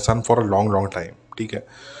of Afghanistan for a long long time, ठीक है।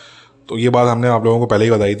 तो ये बात हमने आप लोगों को पहले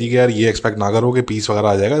ही बताई थी कि यार ये एक्सपेक्ट ना करो कि पीस वगैरह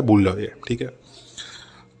आ जाएगा, भूल जाओ ये, ठीक है।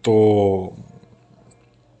 तो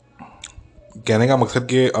कहने का मकसद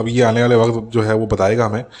कि अब ये आने वाले वक्त जो है वो बताएगा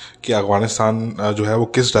हमें कि अफ़गानिस्तान जो है वो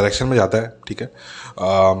किस डायरेक्शन में जाता है, ठीक है।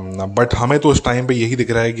 बट हमें तो उस टाइम पे यही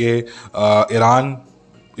दिख रहा है कि Iran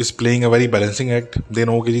is playing a very balancing act. They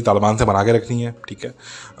know कि जी तालिबान से बना के रखनी है, ठीक है,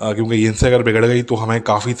 क्योंकि इनसे अगर बिगड़ गई तो हमें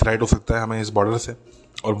काफ़ी थ्रेट हो सकता है हमें इस बॉर्डर से,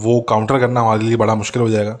 और वो काउंटर करना हमारे लिए बड़ा मुश्किल हो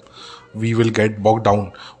जाएगा। We will get बॉक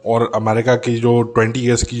down. और अमेरिका की जो 20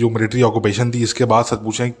 ईयर्स की जो मिलिट्री ऑक्यूपेशन थी, इसके बाद सच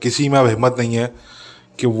पूछें किसी में अब हिम्मत नहीं है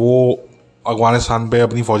कि वो अफ़गानिस्तान पे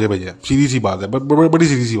अपनी फ़ौजें भेजे। सीधी सी बात है, बड़ी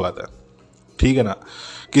सीधी सी बात है, ठीक है ना।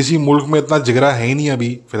 किसी मुल्क में इतना जिगरा है ही नहीं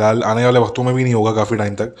अभी फ़िलहाल, आने वाले वक्तों में भी नहीं होगा काफ़ी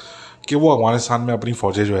टाइम तक, कि वो अफ़गानिस्तान में अपनी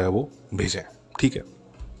फ़ौजें जो है वो भेजें, ठीक है,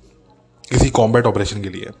 किसी कॉम्बैट ऑपरेशन के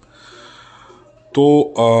लिए।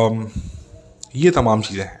 तो ये तमाम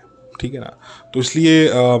चीज़ें हैं, ठीक है ना। तो इसलिए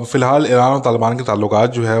फ़िलहाल ईरान और तालिबान के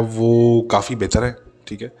ताल्लुकात जो है वो काफ़ी बेहतर हैं,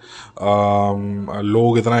 ठीक है।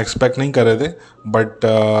 लोग इतना एक्सपेक्ट नहीं कर रहे थे, बट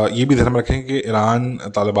ये भी ध्यान में रखें कि ईरान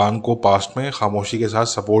तालिबान को पास्ट में खामोशी के साथ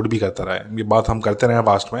सपोर्ट भी करता रहा है। ये बात हम करते रहे हैं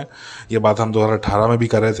पास्ट में, ये बात हम 2018 में भी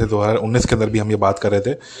कर रहे थे, 2019 के अंदर भी हम ये बात कर रहे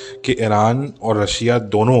थे कि ईरान और रशिया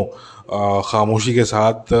दोनों खामोशी के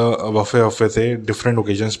साथ वफ़े से डिफरेंट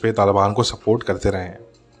ओकेजन्स पे तालिबान को सपोर्ट करते रहे हैं,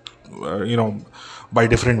 you know, by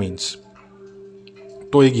different means.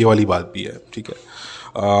 तो एक ये वाली बात भी है, ठीक है।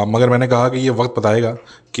 मगर मैंने कहा कि ये वक्त बताएगा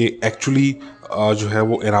कि एक्चुअली जो है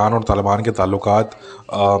वो ईरान और तालिबान के ताल्लुकात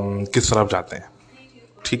किस तरफ जाते हैं,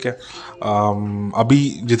 ठीक है।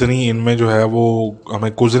 अभी जितनी इनमें जो है वो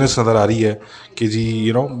हमें कुजनेस नज़र आ रही है कि जी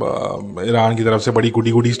यू नो ईरान की तरफ से बड़ी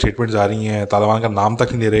गुडी गुडी स्टेटमेंट्स आ रही हैं, तालिबान का नाम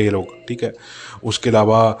तक नहीं ले रहे ये लोग, ठीक है। उसके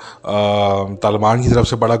अलावा तालिबान की तरफ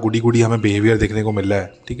से बड़ा गुडी गुडी हमें बिहेवियर देखने को मिल रहा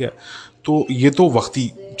है, ठीक है। तो ये तो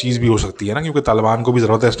वक्ती चीज़ भी हो सकती है ना, क्योंकि तालिबान को भी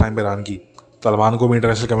ज़रूरत है इस टाइम पे ईरान की, तालिबान को भी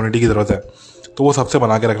इंटरनेशनल कम्युनिटी की ज़रूरत है, तो वो सबसे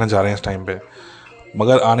बना के रखना चाह रहे हैं इस टाइम पे।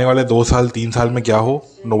 मगर आने वाले 2 साल 3 साल में क्या हो,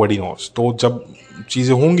 नोबडी नोस। तो जब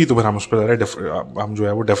चीज़ें होंगी तो फिर हम उस पर हम जो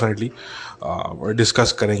है वो डेफिनेटली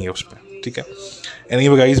डिस्कस करेंगे उस पर, ठीक है।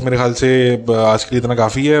 एनीवे गाइस, मेरे ख्याल से आज के लिए इतना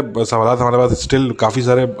काफ़ी है। सवाल हमारे पास स्टिल काफ़ी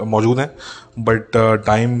सारे मौजूद हैं, बट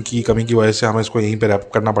टाइम की कमी की वजह से हमें इसको यहीं पे रैप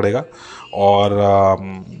करना पड़ेगा। और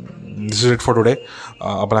this is it for today.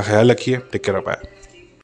 अपना ख्याल रखिए, टेक केयर, बाय।